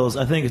Pills,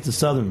 I think it's a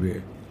Southern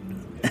beer.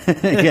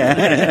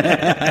 Yeah.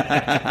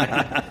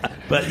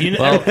 But I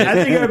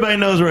think everybody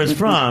knows where it's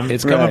from.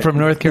 It's coming from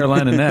North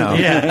Carolina now.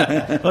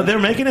 Yeah. Well, they're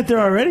making it there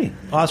already.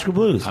 Oscar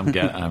Blues.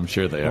 I'm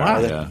sure they are. Wow.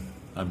 Yeah.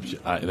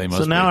 They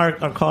must. So now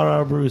our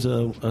Colorado brew is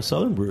a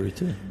Southern brewery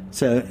too.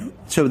 So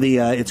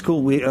it's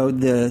cool. We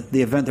the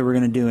event that we're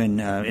going to do in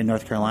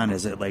North Carolina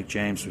is at Lake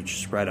James, which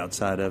is right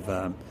outside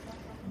of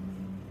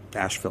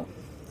Asheville.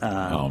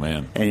 Oh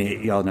man!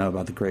 And y'all know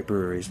about the great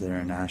breweries that are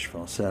in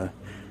Asheville. So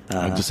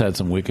I just had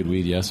some Wicked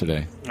Weed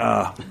yesterday.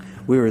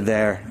 We were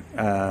there.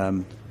 I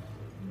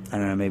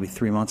don't know, maybe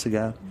 3 months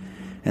ago,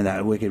 and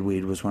that Wicked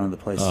Weed was one of the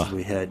places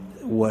we hit.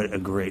 What a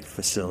great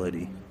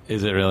facility!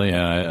 Is it really?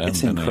 Yeah,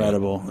 it's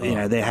incredible.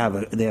 They have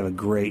a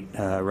great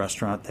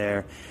restaurant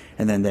there,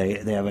 and then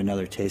they have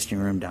another tasting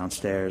room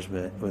downstairs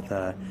with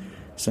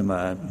some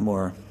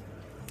more.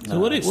 So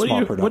what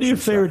are your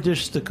favorite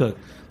dishes to cook?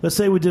 Let's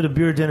say we did a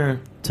beer dinner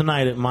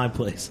tonight at my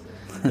place.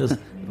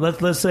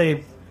 Let's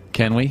say.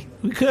 Can we?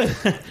 We could.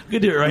 We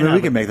could do it right now.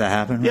 We can make that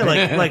happen. Yeah,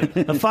 right? like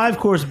a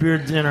 5-course beer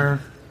dinner,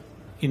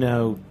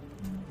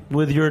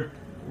 with your,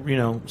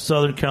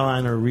 Southern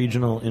Carolina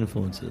regional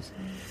influences.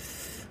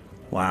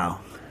 Wow.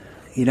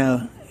 You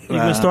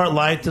can start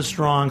light to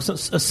strong, a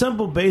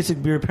simple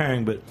basic beer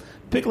pairing, but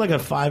pick like a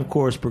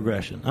 5-course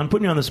progression. I'm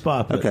putting you on the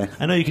spot, but okay.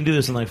 I know you can do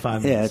this in like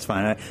 5 minutes. Yeah, it's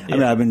fine. I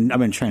mean, I've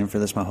been training for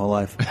this my whole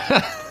life.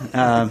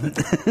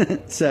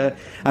 So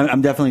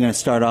I'm definitely going to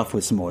start off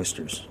with some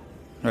oysters,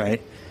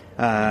 right?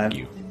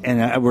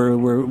 And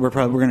we're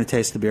probably going to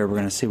taste the beer. We're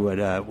going to see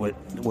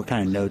what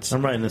kind of notes.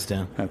 I'm writing this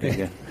down. Okay,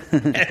 good.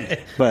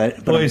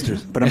 but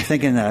oysters. But I'm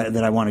thinking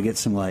that I want to get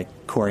some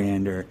like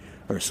coriander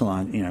or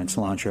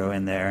cilantro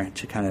in there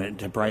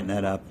to brighten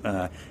that up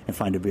and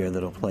find a beer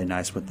that'll play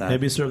nice with that.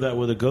 Maybe serve that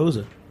with a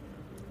Goza.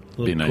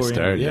 Be a nice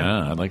start.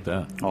 Yeah, I like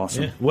that.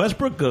 Awesome. Yeah.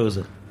 Westbrook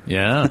Goza.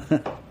 Yeah.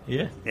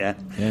 Yeah. Yeah.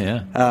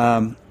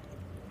 Yeah.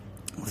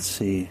 Let's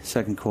see.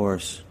 Second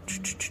course.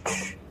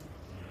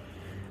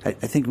 I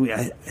think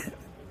I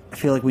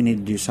feel like we need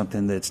to do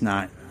something that's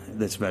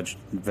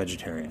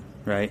vegetarian,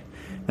 right?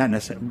 Not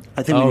necessarily.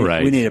 I think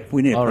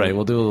we need. All right,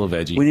 we'll do a little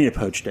veggie. We need a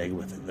poached egg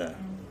with it, though.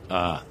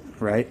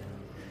 Right.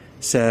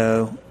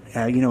 So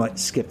you know what?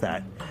 Skip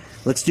that.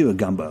 Let's do a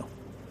gumbo.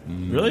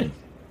 Really?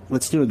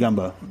 Let's do a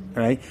gumbo,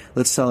 right?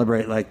 Let's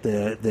celebrate like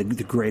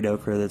the great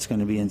okra that's going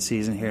to be in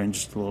season here in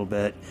just a little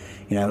bit.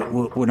 You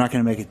know, we're not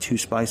going to make it too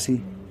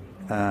spicy.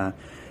 But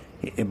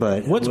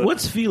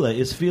what's filet?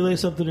 Is filet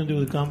something to do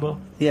with gumbo?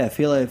 Yeah,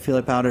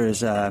 filet powder is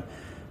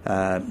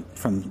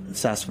from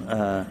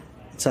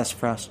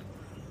sassafras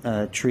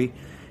tree.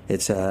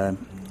 It's I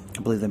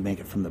believe they make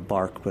it from the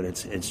bark, but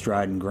it's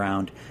dried and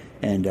ground.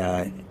 And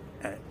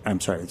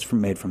I'm sorry, it's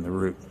made from the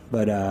root.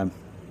 But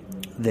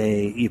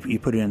you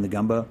put it in the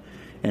gumbo,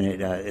 and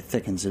it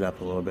thickens it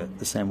up a little bit,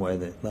 the same way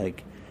that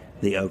like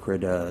the okra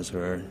does,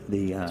 or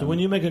the. So when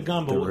you make a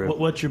gumbo,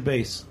 what's your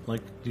base?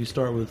 Like, do you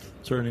start with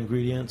certain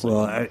ingredients?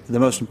 Well, the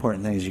most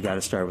important thing is you got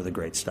to start with a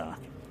great stock.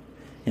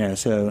 You know,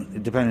 so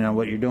depending on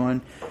what you're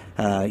doing,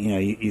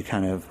 you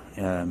kind of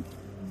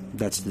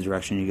that's the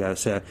direction you go.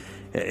 So,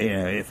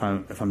 if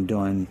I'm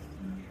doing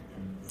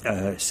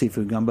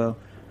seafood gumbo,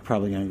 I'm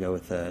probably going to go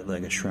with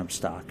like a shrimp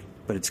stock,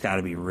 but it's got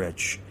to be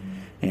rich,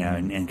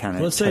 and kind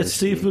of. Let's say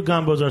seafood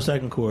gumbo is our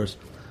second course.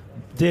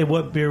 Dave,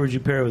 what beer would you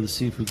pair with a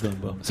seafood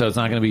gumbo? So it's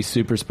not going to be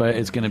super spicy.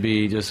 It's going to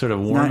be just sort of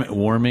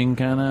warming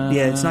kind of.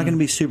 Yeah, it's not going to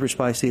be super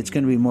spicy. It's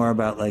going to be more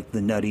about like the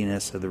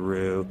nuttiness of the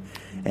roux,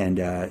 and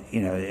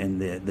and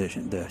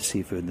the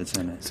seafood that's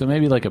in it. So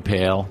maybe like a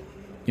pale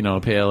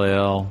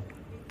ale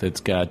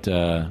that's got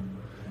a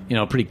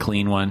pretty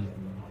clean one.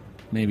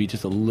 Maybe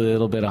just a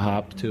little bit of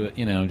hop to it.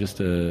 Just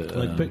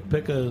a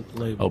pick a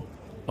label.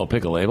 Oh,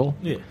 pick a label.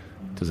 Yeah.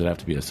 Does it have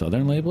to be a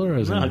Southern label, or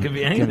it could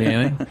be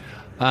anything?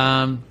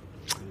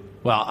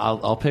 Well,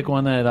 I'll pick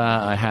one that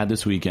I had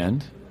this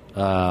weekend.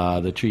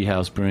 The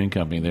Treehouse Brewing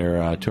Company,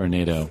 their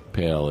Tornado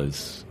Pale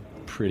is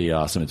pretty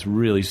awesome. It's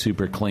really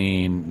super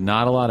clean,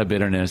 not a lot of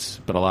bitterness,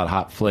 but a lot of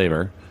hop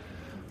flavor,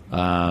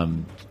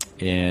 and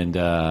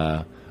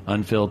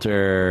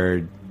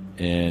unfiltered,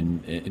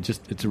 and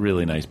it's a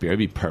really nice beer. It'd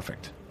be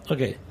perfect.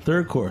 Okay,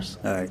 third course.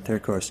 All right,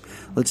 third course.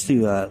 Let's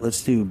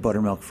do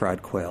buttermilk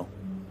fried quail.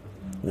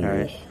 All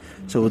right.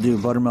 So we'll do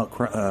buttermilk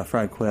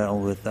fried quail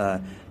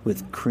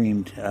with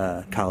creamed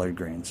collard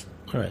greens.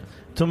 All right.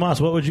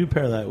 Tomas, what would you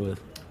pair that with?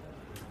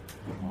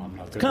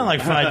 It's kind of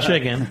like fried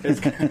chicken.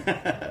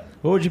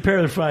 What would you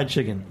pair with fried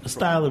chicken? A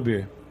style of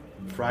beer.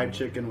 Fried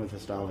chicken with a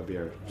style of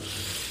beer.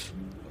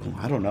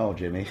 I don't know,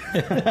 Jimmy.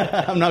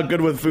 I'm not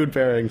good with food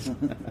pairings.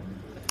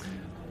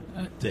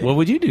 What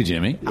would you do,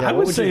 Jimmy? Yeah, I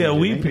would say a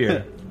wheat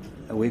beer.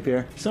 A wheat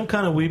beer? Some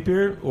kind of wheat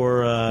beer,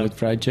 or with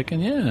fried chicken.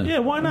 Yeah. Yeah,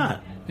 why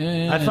not?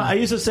 Yeah. I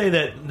used to say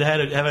that they had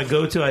to have a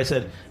go-to. I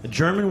said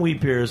German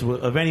wheat beers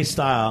of any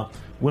style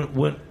went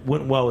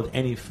well with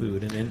any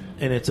food, and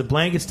it's a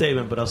blanket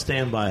statement, but I'll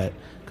stand by it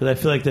because I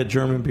feel like that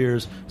German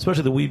beers,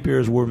 especially the wheat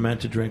beers, were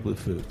meant to drink with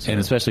food, and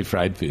especially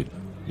fried food.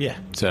 Yeah.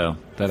 So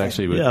that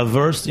actually would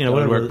Wurst,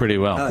 would work pretty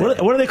well. What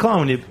do they call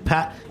them when you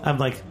pat? I'm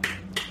like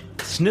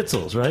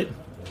schnitzels, right?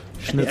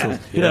 Schnitzel.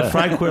 Yeah,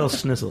 fried quail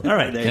schnitzel. All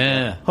right.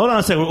 Yeah. Hold on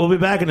a second. We'll be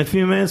back in a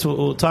few minutes.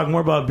 We'll talk more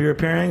about beer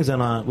pairings,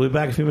 and we'll be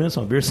back in a few minutes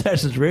on Beer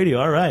Sessions Radio.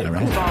 All right. All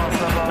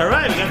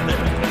right. We got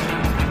the...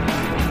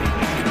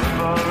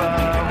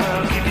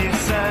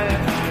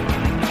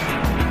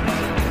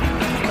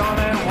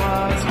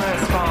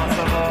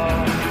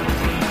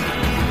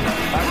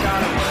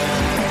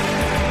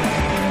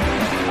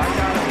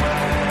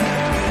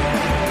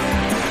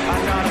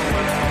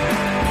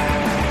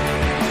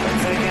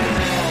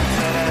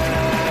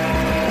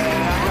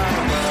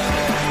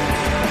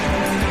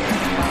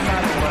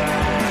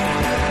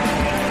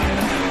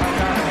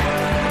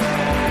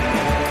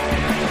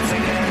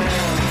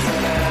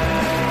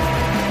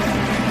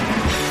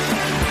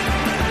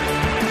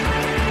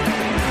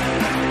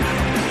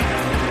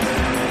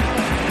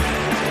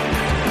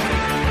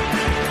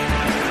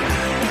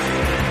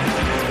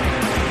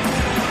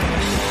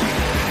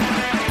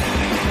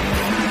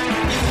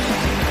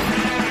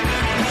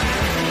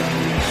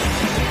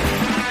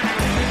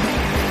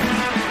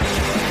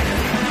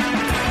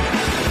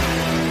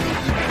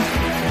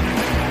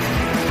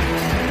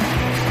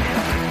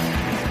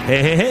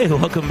 Hey,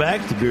 welcome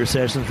back to Beer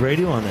Sessions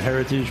Radio on the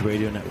Heritage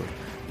Radio Network.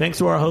 Thanks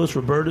to our host,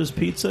 Roberta's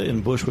Pizza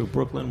in Bushwick,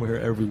 Brooklyn. We're here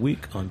every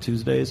week on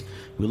Tuesdays.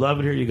 We love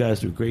it here. You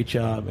guys do a great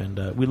job.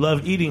 And we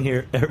love eating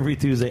here every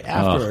Tuesday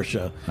after our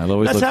show. I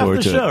always That's look forward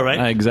half the to show, it.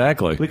 right?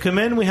 Exactly. We come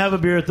in, we have a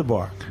beer at the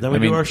bar. Then we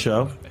do our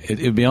show.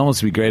 It'd be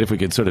almost be great if we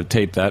could sort of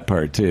tape that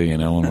part, too,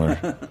 when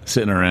we're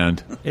sitting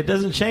around. It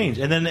doesn't change.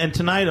 And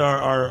tonight,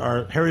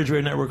 our Heritage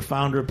Radio Network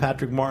founder,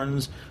 Patrick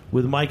Martins,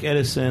 with Mike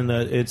Edison,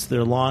 it's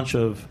their launch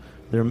of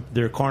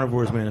their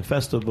Carnivore's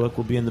Manifesto book.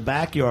 Will be in the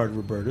backyard of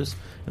Roberta's.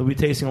 We'll be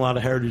tasting a lot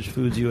of Heritage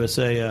Foods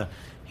USA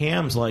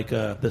hams like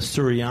the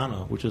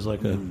Suriano, which is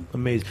like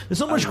amazing. There's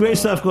so much great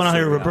stuff going on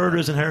here at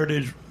Roberta's and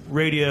Heritage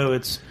Radio.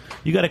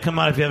 You got to come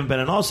out if you haven't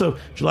been. And also,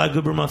 July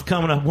Good Beer Month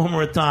coming up one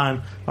more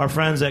time. Our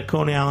friends at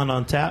Coney Island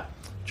on Tap.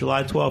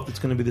 July 12th, it's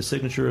going to be the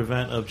signature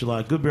event of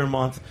July Good Beer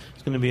Month.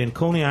 It's going to be in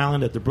Coney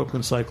Island at the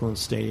Brooklyn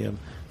Cyclones Stadium.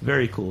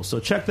 Very cool. So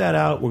check that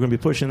out. We're going to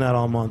be pushing that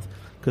all month,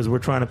 because we're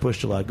trying to push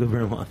July Good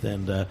Beer Month.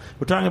 And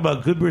we're talking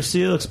about Good Beer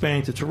Seal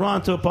expanding to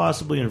Toronto,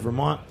 possibly, in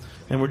Vermont.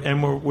 And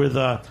we're with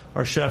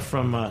our chef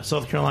from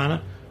South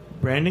Carolina,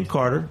 Brandon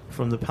Carter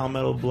from the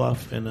Palmetto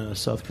Bluff in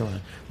South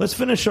Carolina. Let's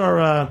finish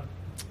our.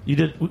 We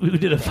did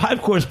a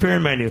 5-course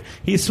pairing menu.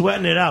 He's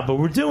sweating it out, but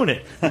we're doing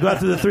it. We got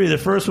through the 3. The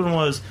first one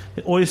was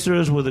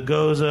oysters with a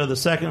goza. The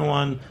second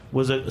one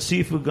was a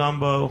seafood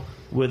gumbo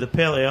with a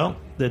pale ale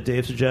that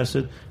Dave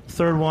suggested. The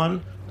third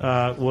one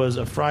was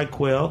a fried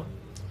quail,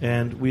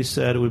 and we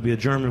said it would be a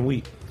German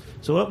wheat.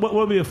 So what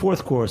would be a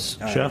 4th course,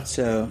 chef?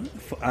 So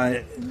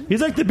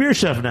he's like the beer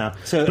chef now.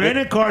 So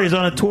Brandon Carter, he's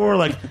on a tour.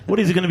 Like, what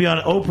is he going to be on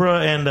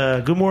Oprah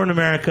and Good Morning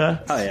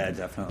America? Oh yeah,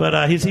 definitely.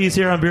 But he's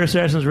here on Beer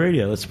Sessions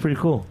Radio. It's pretty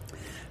cool.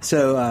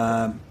 So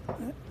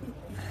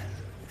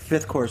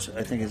 5th course,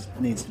 I think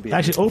needs to be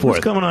Actually,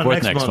 Oprah's coming on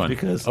Fourth next month one.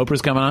 because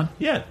Oprah's coming on.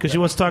 Yeah, because she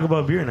wants to talk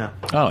about beer now.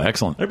 Oh,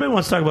 excellent! Everybody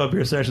wants to talk about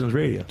Beer Sessions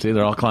Radio. See,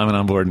 they're all climbing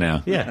on board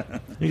now. Yeah,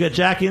 you got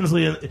Jack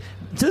Inslee.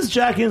 Since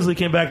Jack Inslee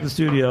came back to the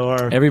studio,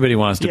 everybody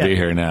wants to be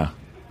here now.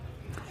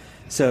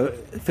 So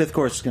 5th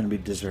course is going to be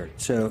dessert.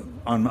 So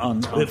on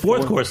the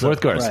 4th course,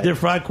 right. They're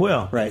fried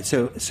quail. Right.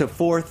 So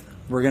 4th,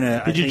 we're going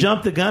to. Did you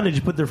jump the gun? Did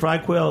you put their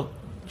fried quail?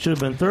 Should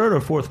have been 3rd or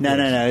 4th course?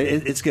 No.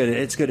 It's good.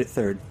 It's good at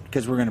 3rd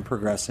because we're going to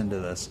progress into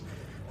this.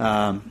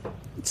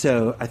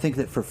 So I think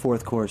that for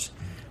 4th course,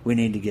 we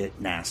need to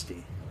get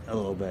nasty a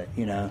little bit.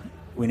 You know,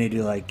 we need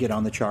to get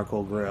on the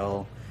charcoal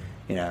grill.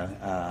 You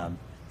know,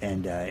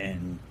 and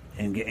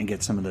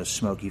get some of those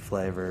smoky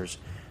flavors,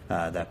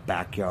 that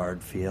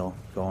backyard feel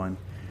going.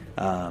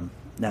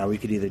 Now we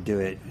could either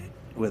do it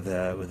with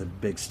a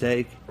big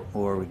steak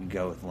or we could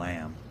go with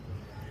lamb.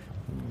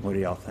 What do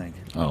y'all think?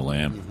 Oh,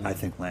 lamb. I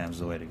think lamb's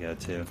the way to go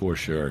too. For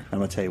sure. I'm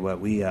gonna tell you what,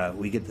 we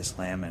get this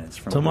lamb and it's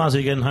from. Tomas, are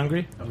you getting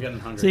hungry? I'm getting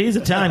hungry. See, he's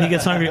Italian. He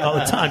gets hungry all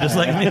the time, just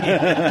like me.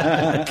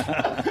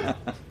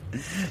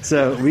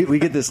 So we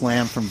get this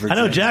lamb from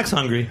Virginia. I know Jack's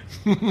hungry.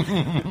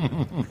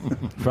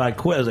 Fried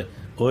quail, like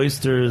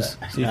oysters,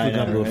 seafood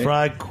gumbo, right?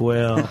 fried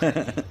quail.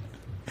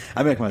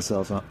 I make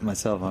myself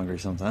hungry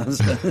sometimes.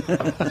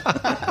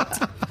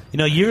 You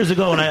know, years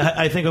ago, when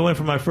I think I went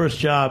for my first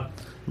job,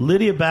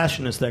 Lydia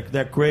Bastionis,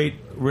 that great,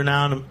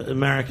 renowned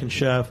American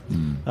chef,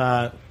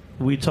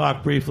 we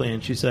talked briefly,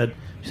 and she said,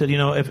 you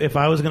know, if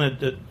I was going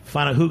to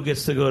find out who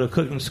gets to go to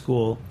cooking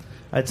school,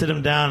 I'd sit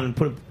them down and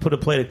put a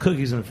plate of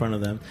cookies in front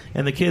of them,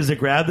 and the kids that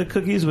grabbed the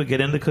cookies would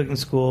get into cooking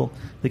school.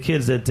 The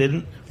kids that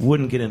didn't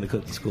wouldn't get into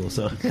cooking school.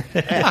 So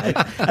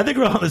I think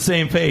we're all on the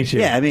same page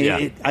here. Yeah, I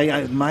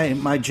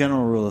mean, my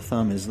general rule of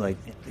thumb is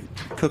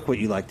cook what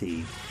you like to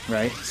eat,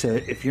 right? So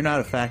if you're not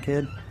a fat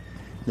kid,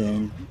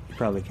 then you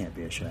probably can't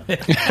be a chef.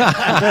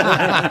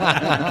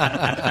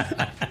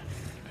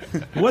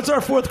 What's our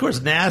 4th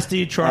course?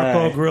 Nasty,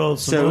 charcoal grilled,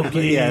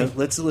 smoky.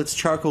 So let's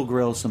charcoal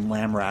grill some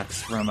lamb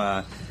racks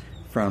from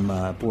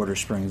Border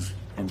Springs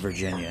in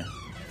Virginia.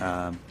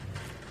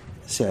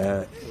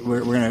 So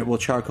we'll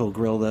charcoal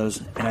grill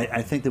those, and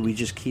I think that we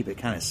just keep it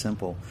kind of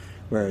simple,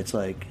 where it's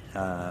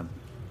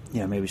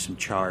maybe some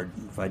charred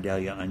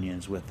Vidalia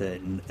onions with it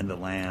and the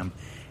lamb,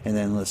 and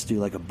then let's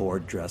do a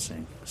board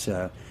dressing.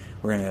 So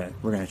we're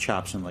gonna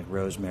chop some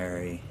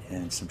rosemary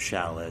and some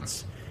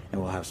shallots, and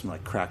we'll have some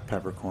cracked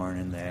peppercorn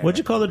in there. What'd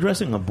you call the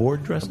dressing? A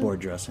board dressing? A board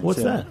dressing.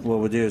 What's that? What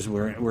we'll do is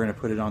we're gonna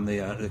put it on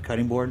the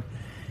cutting board,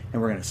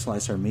 and we're gonna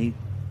slice our meat,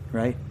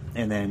 right?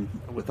 And then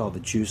with all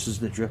the juices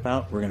that drip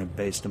out, we're gonna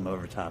baste them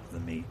over top of the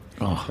meat.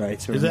 Oh. Right?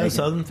 So is that a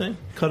Southern thing?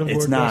 Cutting board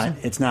It's not.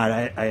 dressing? It's not.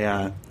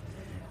 I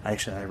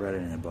read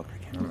it in a book. I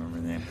can't remember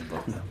the name of the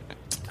book though.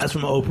 That's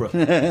from Oprah.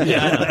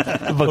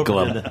 Yeah, Book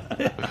club.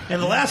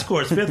 And the last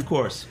course, 5th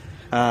course.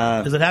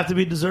 Does it have to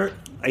be dessert?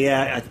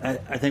 Yeah,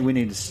 I think we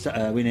need to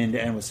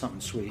end with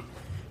something sweet,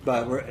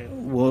 but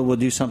we'll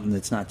do something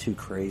that's not too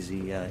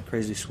crazy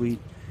sweet.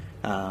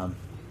 I'm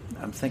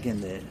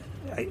thinking that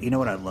you know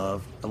what I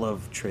love? I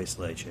love tres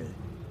leche.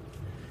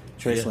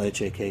 Tres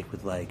leche cake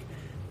with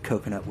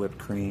coconut whipped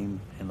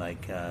cream and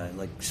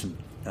some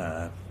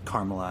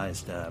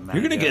caramelized mango.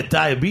 You're going to get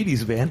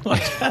diabetes, man.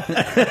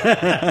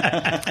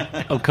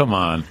 Oh, come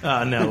on.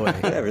 Oh, no way.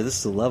 Whatever, this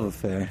is a love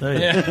affair. Oh,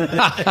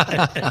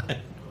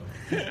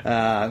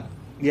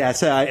 yeah.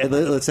 So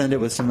let's end it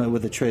with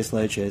the tres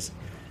leches.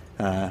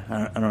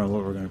 I don't know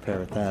what we're going to pair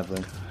with that,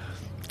 but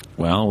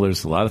Well,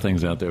 there's a lot of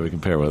things out there we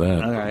can pair with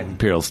that. All right.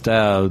 Imperial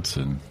stouts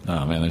and,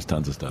 oh man, there's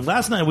tons of stuff.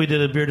 Last night we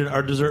did a beer.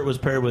 Our dessert was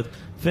paired with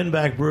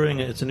Finback Brewing.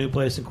 It's a new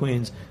place in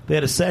Queens. They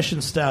had a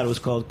session stout. It was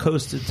called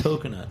Coasted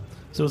Coconut.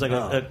 So it was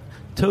a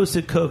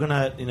toasted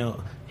coconut,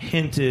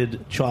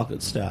 hinted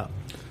chocolate stout.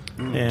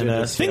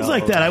 And things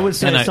like that. I would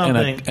say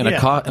something.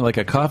 Like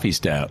a coffee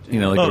stout. A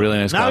really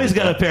nice now coffee he's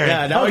got stout. a pairing.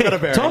 Yeah, now we got a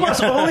pairing. Thomas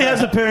only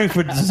has a pairing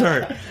for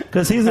dessert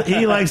because he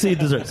likes to eat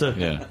dessert. So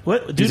Yeah.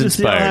 what? He's Dudiciel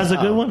inspired. has a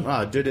good one.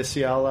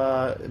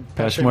 Dudiciel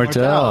Pêche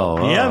Mortel.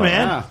 Oh. Yeah,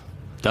 man. Yeah.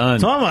 Done.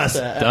 Thomas.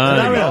 Done.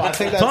 I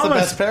think that's the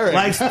Thomas best pairing.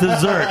 likes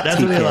dessert.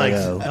 That's what he likes.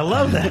 TKO. I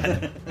love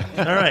that.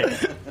 All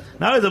right.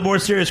 Now is a more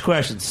serious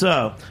question.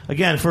 So,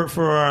 again,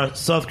 for our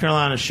South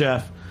Carolina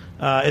chef,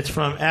 it's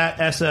from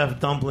 @SF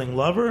Dumpling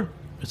Lover.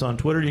 It's on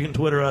Twitter. You can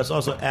Twitter us.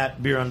 Also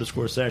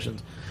 @beer_sessions.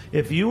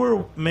 If you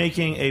were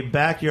making a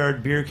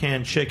backyard beer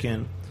can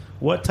chicken,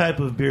 what type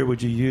of beer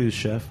would you use,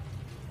 chef?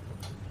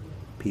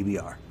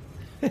 PBR.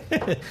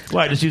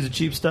 Why, just use the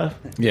cheap stuff?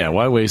 Yeah,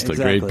 why waste a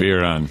Exactly. great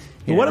beer on...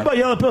 But what about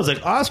yellow pills?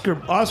 Like Oscar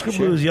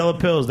Blues Yellow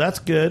Pills, that's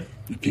good.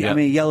 I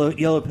mean,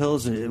 yellow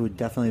pills. It would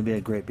definitely be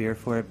a great beer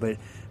for it.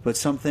 But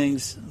some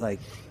things like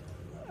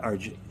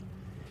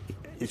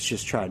it's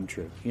just tried and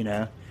true. You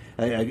know,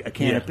 a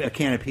can of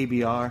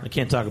PBR. I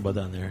can't talk about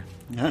that in there.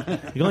 You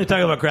can only talk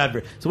about craft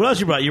beer. So what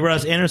else you brought? You brought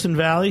us Anderson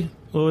Valley.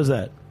 What was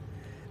that?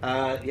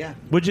 Yeah.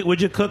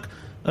 Would you cook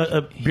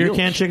a beer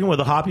can chicken with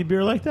a hoppy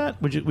beer like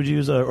that? Would you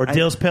use or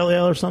Dale's Pale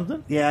Ale or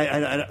something?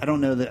 Yeah, I don't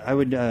know that I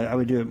would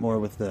do it more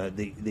with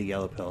the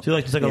yellow pill. So you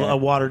like just like a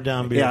watered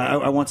down beer? Yeah,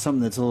 I want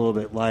something that's a little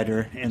bit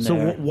lighter.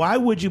 So why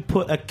would you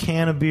put a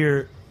can of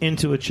beer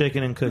into a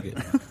chicken and cook it?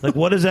 Like,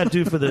 what does that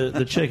do for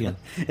the chicken?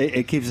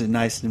 It keeps it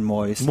nice and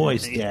moist.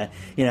 Yeah,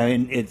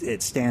 and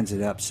it stands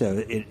it up, so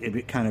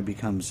it kind of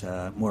becomes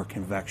more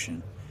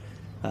convection.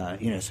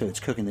 So it's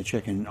cooking the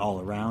chicken all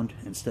around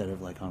instead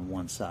of like on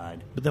one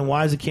side. But then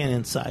why is the can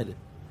inside it?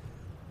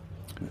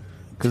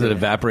 Because it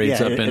evaporates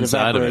up it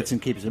inside evaporates of it.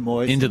 and keeps it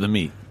moist. Into the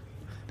meat.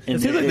 And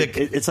It seems like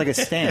it's like a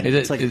stand.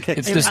 It's like a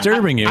kick.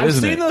 disturbing you, I've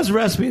isn't seen it? those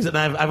recipes, and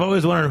I've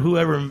always wondered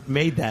whoever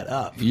made that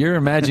up. You're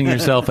imagining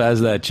yourself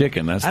as that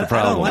chicken. That's the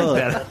problem. I don't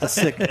like Well,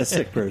 that. a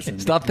sick person.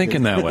 Stop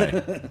thinking that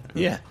way.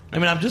 Yeah, I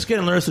mean, I'm just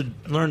getting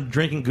learn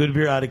drinking good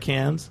beer out of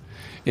cans.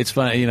 It's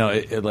fun,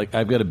 like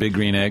I've got a Big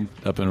Green Egg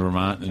up in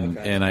Vermont,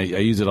 and I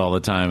use it all the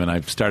time. And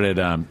I've started.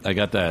 I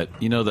got that.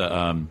 You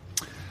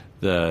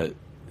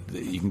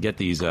can get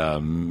these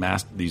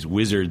these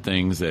wizard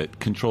things that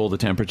control the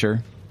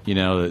temperature.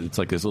 It's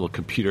like this little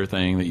computer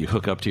thing that you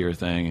hook up to your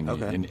thing,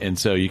 and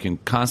so you can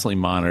constantly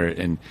monitor it,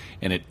 and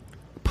it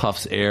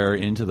puffs air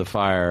into the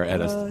fire at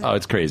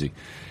it's crazy.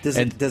 Does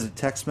it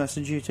text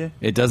message you too?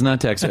 It does not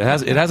text. It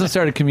hasn't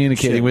started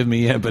communicating with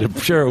me yet, but I'm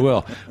sure it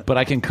will. But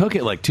I can cook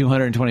it like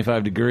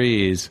 225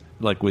 degrees,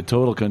 like with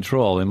total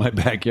control in my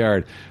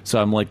backyard. So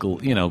I'm like,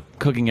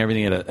 cooking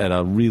everything at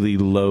a really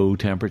low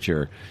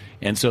temperature.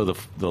 And so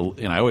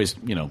I always,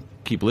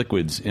 keep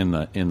liquids in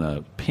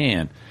the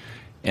pan,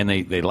 and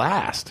they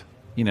last.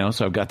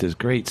 So I've got this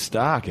great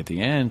stock at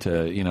the end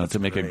to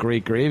make a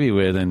great gravy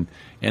with, and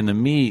the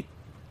meat.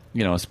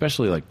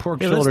 Especially like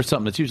pork shoulder,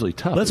 something that's usually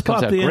tough. Let's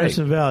pop the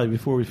Anderson Valley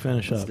before we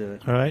finish up. Let's do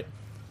it. All right.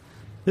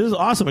 This is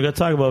awesome. We got to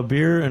talk about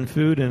beer and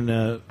food in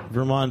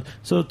Vermont.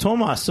 So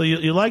Tomas, so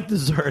you like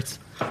desserts,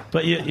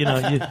 but you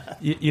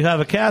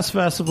have a cast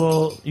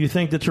festival. You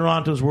think that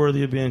Toronto's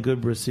worthy of being good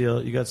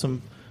Brazil. You got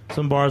some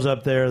bars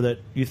up there that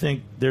you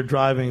think they're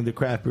driving the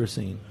craft beer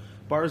scene.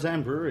 Bars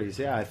and breweries,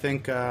 yeah. I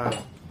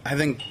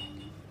think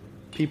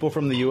people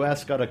from the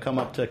U.S. got to come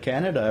up to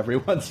Canada every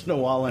once in a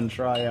while and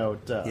try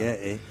out.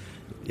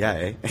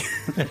 Yeah,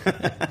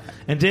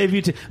 And Dave,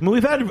 you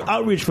we've had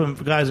outreach from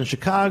guys in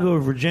Chicago,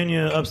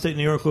 Virginia, upstate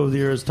New York over the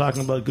years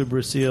talking about good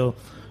Brazil.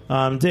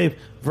 Dave,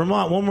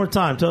 Vermont, one more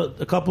time. Tell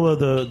a couple of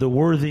the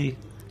worthy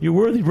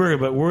burger,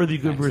 but worthy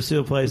good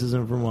Brazil places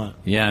in Vermont.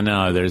 Yeah,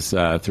 no, there's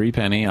Three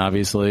Penny,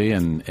 obviously,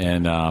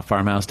 and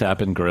Farmhouse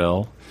Tap and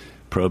Grill,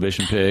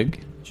 Prohibition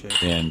Pig,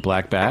 and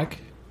Blackback,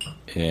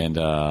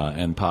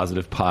 and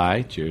Positive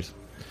Pie. Cheers.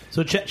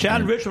 So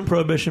Chad Rich from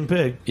Prohibition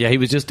Pig. Yeah, he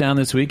was just down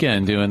this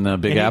weekend doing the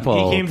Big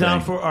Apple. He came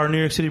down thing. for our New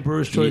York City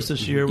Brewers Choice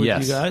this year with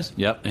you guys.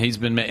 Yep, he's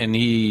been, and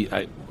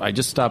I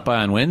just stopped by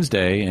on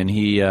Wednesday, and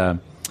he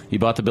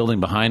bought the building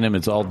behind him.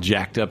 It's all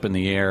jacked up in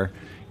the air,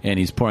 and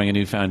he's pouring a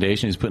new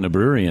foundation. He's putting a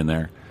brewery in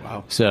there.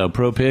 Wow! So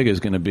Pro Pig is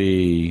going to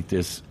be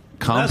this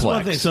complex. That's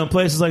one thing. So in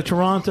places like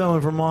Toronto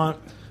and Vermont,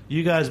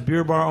 you guys,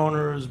 beer bar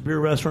owners, beer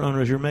restaurant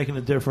owners, you're making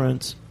a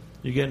difference.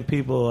 You're getting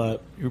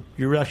people.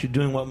 You're actually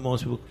doing what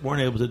most people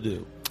weren't able to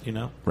do.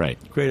 Right.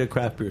 Create a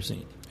craft beer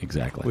scene.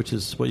 Exactly. Which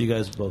is what you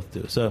guys both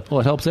do. So,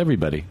 well, it helps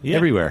everybody,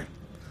 everywhere.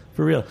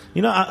 For real.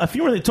 A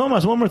few more things.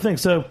 Tomas, one more thing.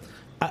 So,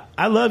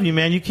 I love you,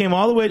 man. You came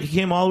all the way.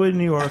 to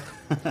New York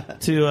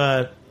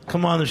to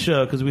come on the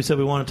show because we said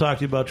we want to talk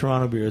to you about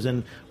Toronto beers.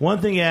 And one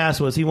thing he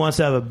asked was he wants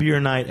to have a beer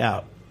night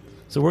out.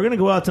 So we're going to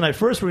go out tonight.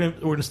 First, we're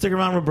going to stick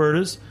around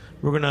Roberta's.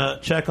 We're going to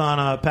check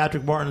on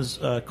Patrick Martin's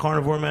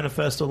Carnivore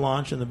Manifesto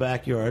launch in the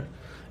backyard.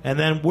 And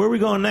then where are we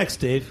going next,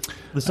 Dave?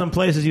 There's some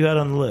places you had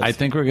on the list. I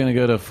think we're going to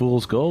go to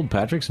Fool's Gold,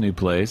 Patrick's new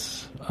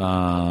place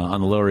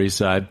on the Lower East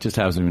Side. Just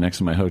happens to be next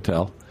to my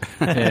hotel.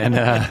 And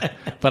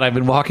but I've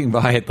been walking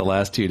by it the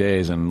last 2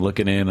 days and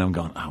looking in. And I'm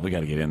going, we got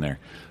to get in there.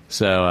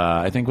 So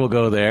I think we'll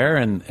go there.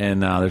 And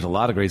there's a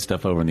lot of great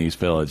stuff over in the East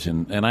Village.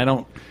 And I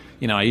don't.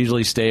 I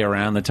usually stay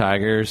around the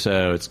Tiger,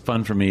 so it's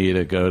fun for me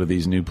to go to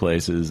these new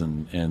places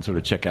and sort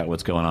of check out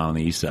what's going on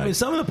the east side. I mean,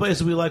 some of the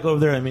places we like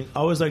over there, I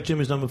always like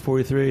Jimmy's number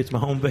 43. It's my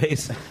home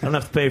base. I don't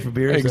have to pay for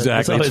beers.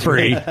 Exactly. It's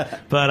free.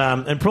 But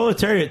and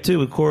Proletariat, too,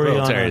 with Corey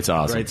Proletariat's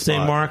on awesome.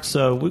 St. Mark's.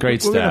 So we're going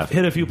to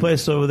hit a few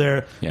places over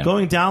there. Yeah.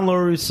 Going down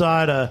Lower East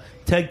Side,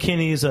 Ted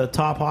Kinney's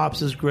Top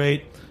Hops is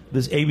great.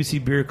 This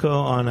ABC Beer Co.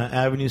 on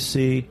Avenue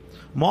C.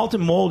 Malt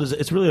and Mold,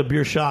 it's really a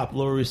beer shop,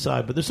 Lower East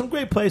Side. But there's some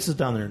great places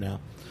down there now.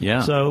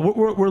 Yeah. So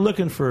we're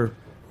looking for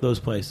those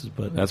places.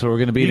 But that's where we're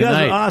going to be you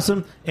tonight. You guys are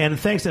awesome. And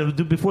thanks.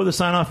 Before the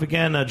sign off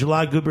again,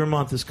 July Good Beer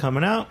Month is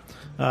coming out.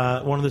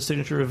 One of the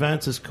signature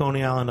events is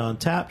Coney Island on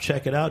Tap.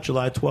 Check it out,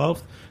 July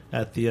 12th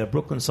at the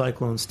Brooklyn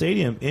Cyclone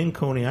Stadium in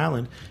Coney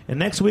Island. And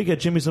next week at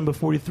Jimmy's number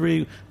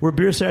 43, we're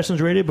Beer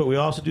Sessions Radio, but we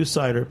also do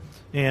cider.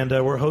 And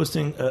we're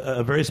hosting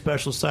a very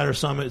special cider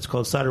summit. It's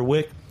called Cider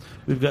Wick.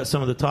 We've got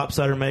some of the top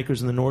cider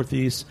makers in the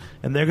Northeast,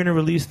 and they're going to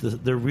release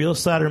the Real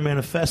Cider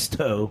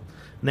Manifesto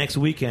next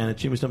weekend at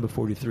Jimmy's number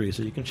 43,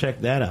 so you can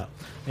check that out.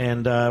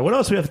 And what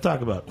else do we have to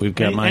talk about? We've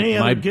got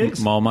my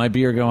gigs? My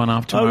beer going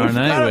off tomorrow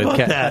night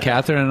with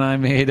Catherine and I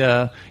made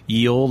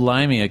Ye Old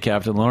Limey at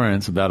Captain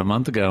Lawrence about a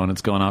month ago, and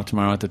it's going off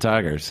tomorrow at the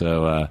Tiger.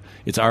 So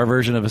it's our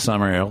version of a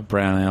summer ale,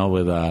 brown ale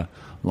with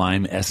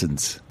lime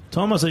essence.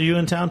 Thomas, are you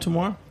in town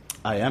tomorrow?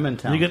 I am in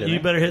town. You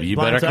better hit. You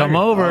better come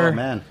over. Oh,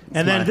 man.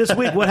 And then this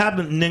week, what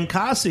happened?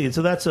 Ninkasi.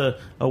 So that's a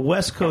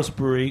West Coast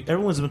brewery.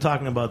 Everyone's been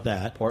talking about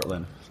that.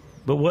 Portland.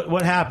 But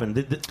what happened?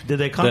 Did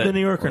they come to New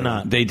York or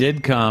not? They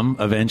did come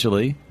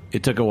eventually.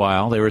 It took a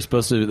while.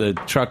 The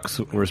trucks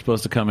were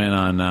supposed to come in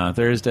on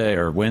Thursday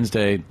or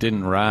Wednesday.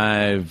 Didn't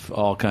arrive.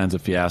 All kinds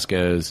of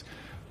fiascos.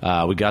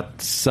 We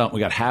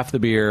got half the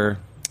beer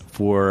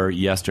for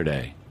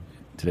yesterday.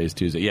 Today's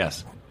Tuesday.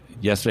 Yes,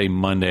 yesterday,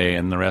 Monday,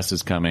 and the rest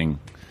is coming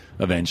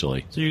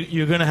eventually. So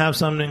you're going to have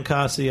some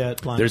Ninkasi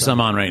at Blind There's Time.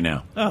 some on right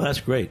now. Oh, that's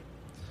great.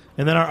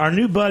 And then our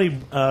new buddy,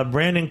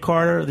 Brandon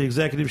Carter, the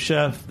executive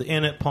chef, the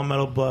Inn at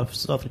Palmetto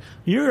Bluff.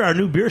 You're our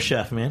new beer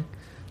chef, man.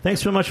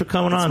 Thanks so much for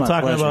coming on and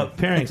talking about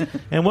pairings.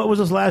 And what was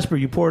this last beer?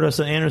 You poured us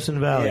at Anderson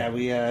Valley.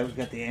 Yeah, we've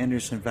got the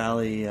Anderson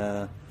Valley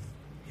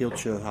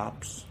Heel-Chill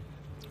hops.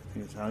 I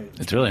think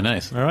it's really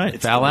nice. All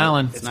right. Val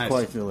Allen. It's nice.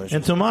 quite delicious.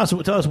 And Tomas,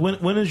 tell us,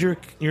 when is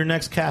your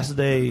next cast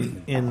day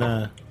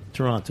in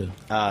Toronto?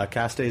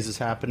 Cast Days is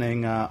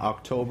happening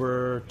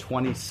October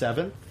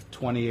 27th,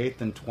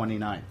 28th, and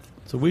 29th.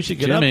 So we should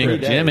get up there.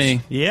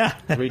 Jimmy. Yeah.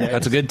 3 days.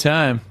 That's a good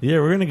time. Yeah,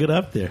 we're going to get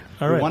up there.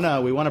 All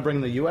right. We want to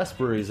bring the U.S.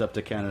 breweries up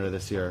to Canada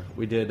this year.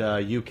 We did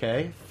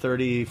UK,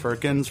 30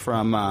 Firkins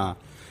from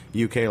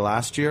UK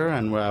last year,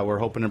 and we're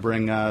hoping to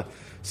bring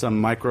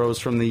some micros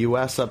from the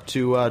U.S. up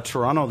to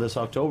Toronto this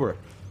October.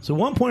 So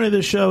one point of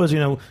this show is,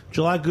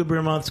 July Good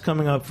Beer Month is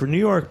coming up for New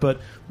York, but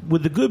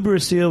with the Good Beer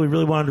Seal, we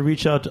really wanted to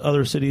reach out to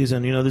other cities.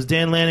 And, there's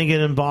Dan Lanigan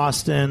in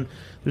Boston.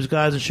 There's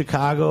guys in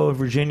Chicago,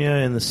 Virginia,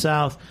 in the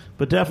South,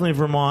 but definitely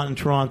Vermont and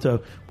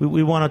Toronto.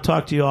 We want to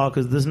talk to you all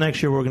because this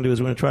next year what we're going to do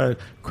is we're going to try to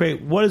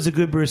create what is a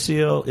Good Beer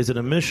Seal? Is it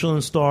a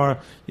Michelin star?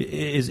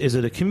 Is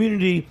it a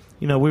community?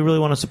 We really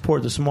want to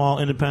support the small,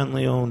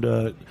 independently owned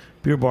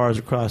beer bars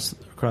across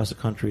the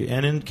country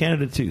and in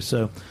Canada too.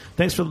 So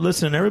thanks for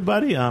listening,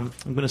 everybody. I'm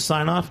going to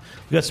sign off.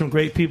 We've got some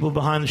great people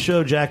behind the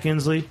show. Jack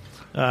Inslee,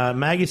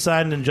 Maggie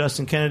Seiden, and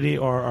Justin Kennedy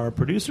are our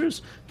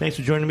producers. Thanks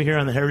for joining me here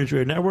on the Heritage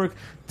Radio Network.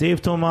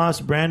 Dave Tomas,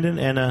 Brandon,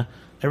 and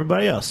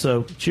everybody else.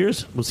 So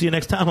cheers. We'll see you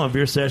next time on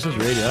Beer Sessions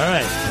Radio. All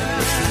right.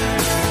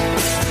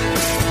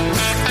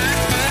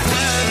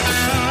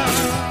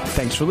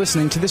 Thanks for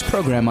listening to this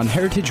program on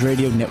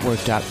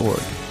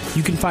heritageradionetwork.org.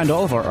 You can find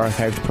all of our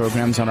archived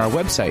programs on our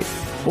website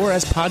or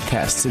as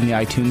podcasts in the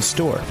iTunes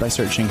Store by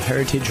searching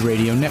Heritage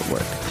Radio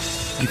Network.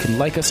 You can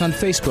like us on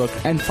Facebook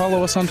and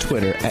follow us on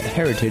Twitter at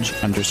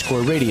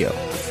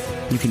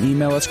 @heritage_radio. You can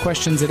email us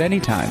questions at any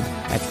time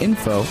at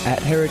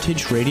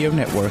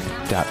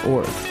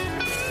info@heritageradionetwork.org.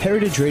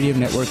 Heritage Radio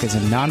Network is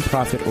a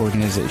non-profit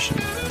organization.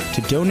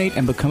 To donate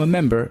and become a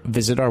member,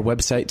 visit our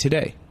website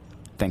today.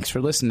 Thanks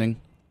for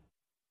listening.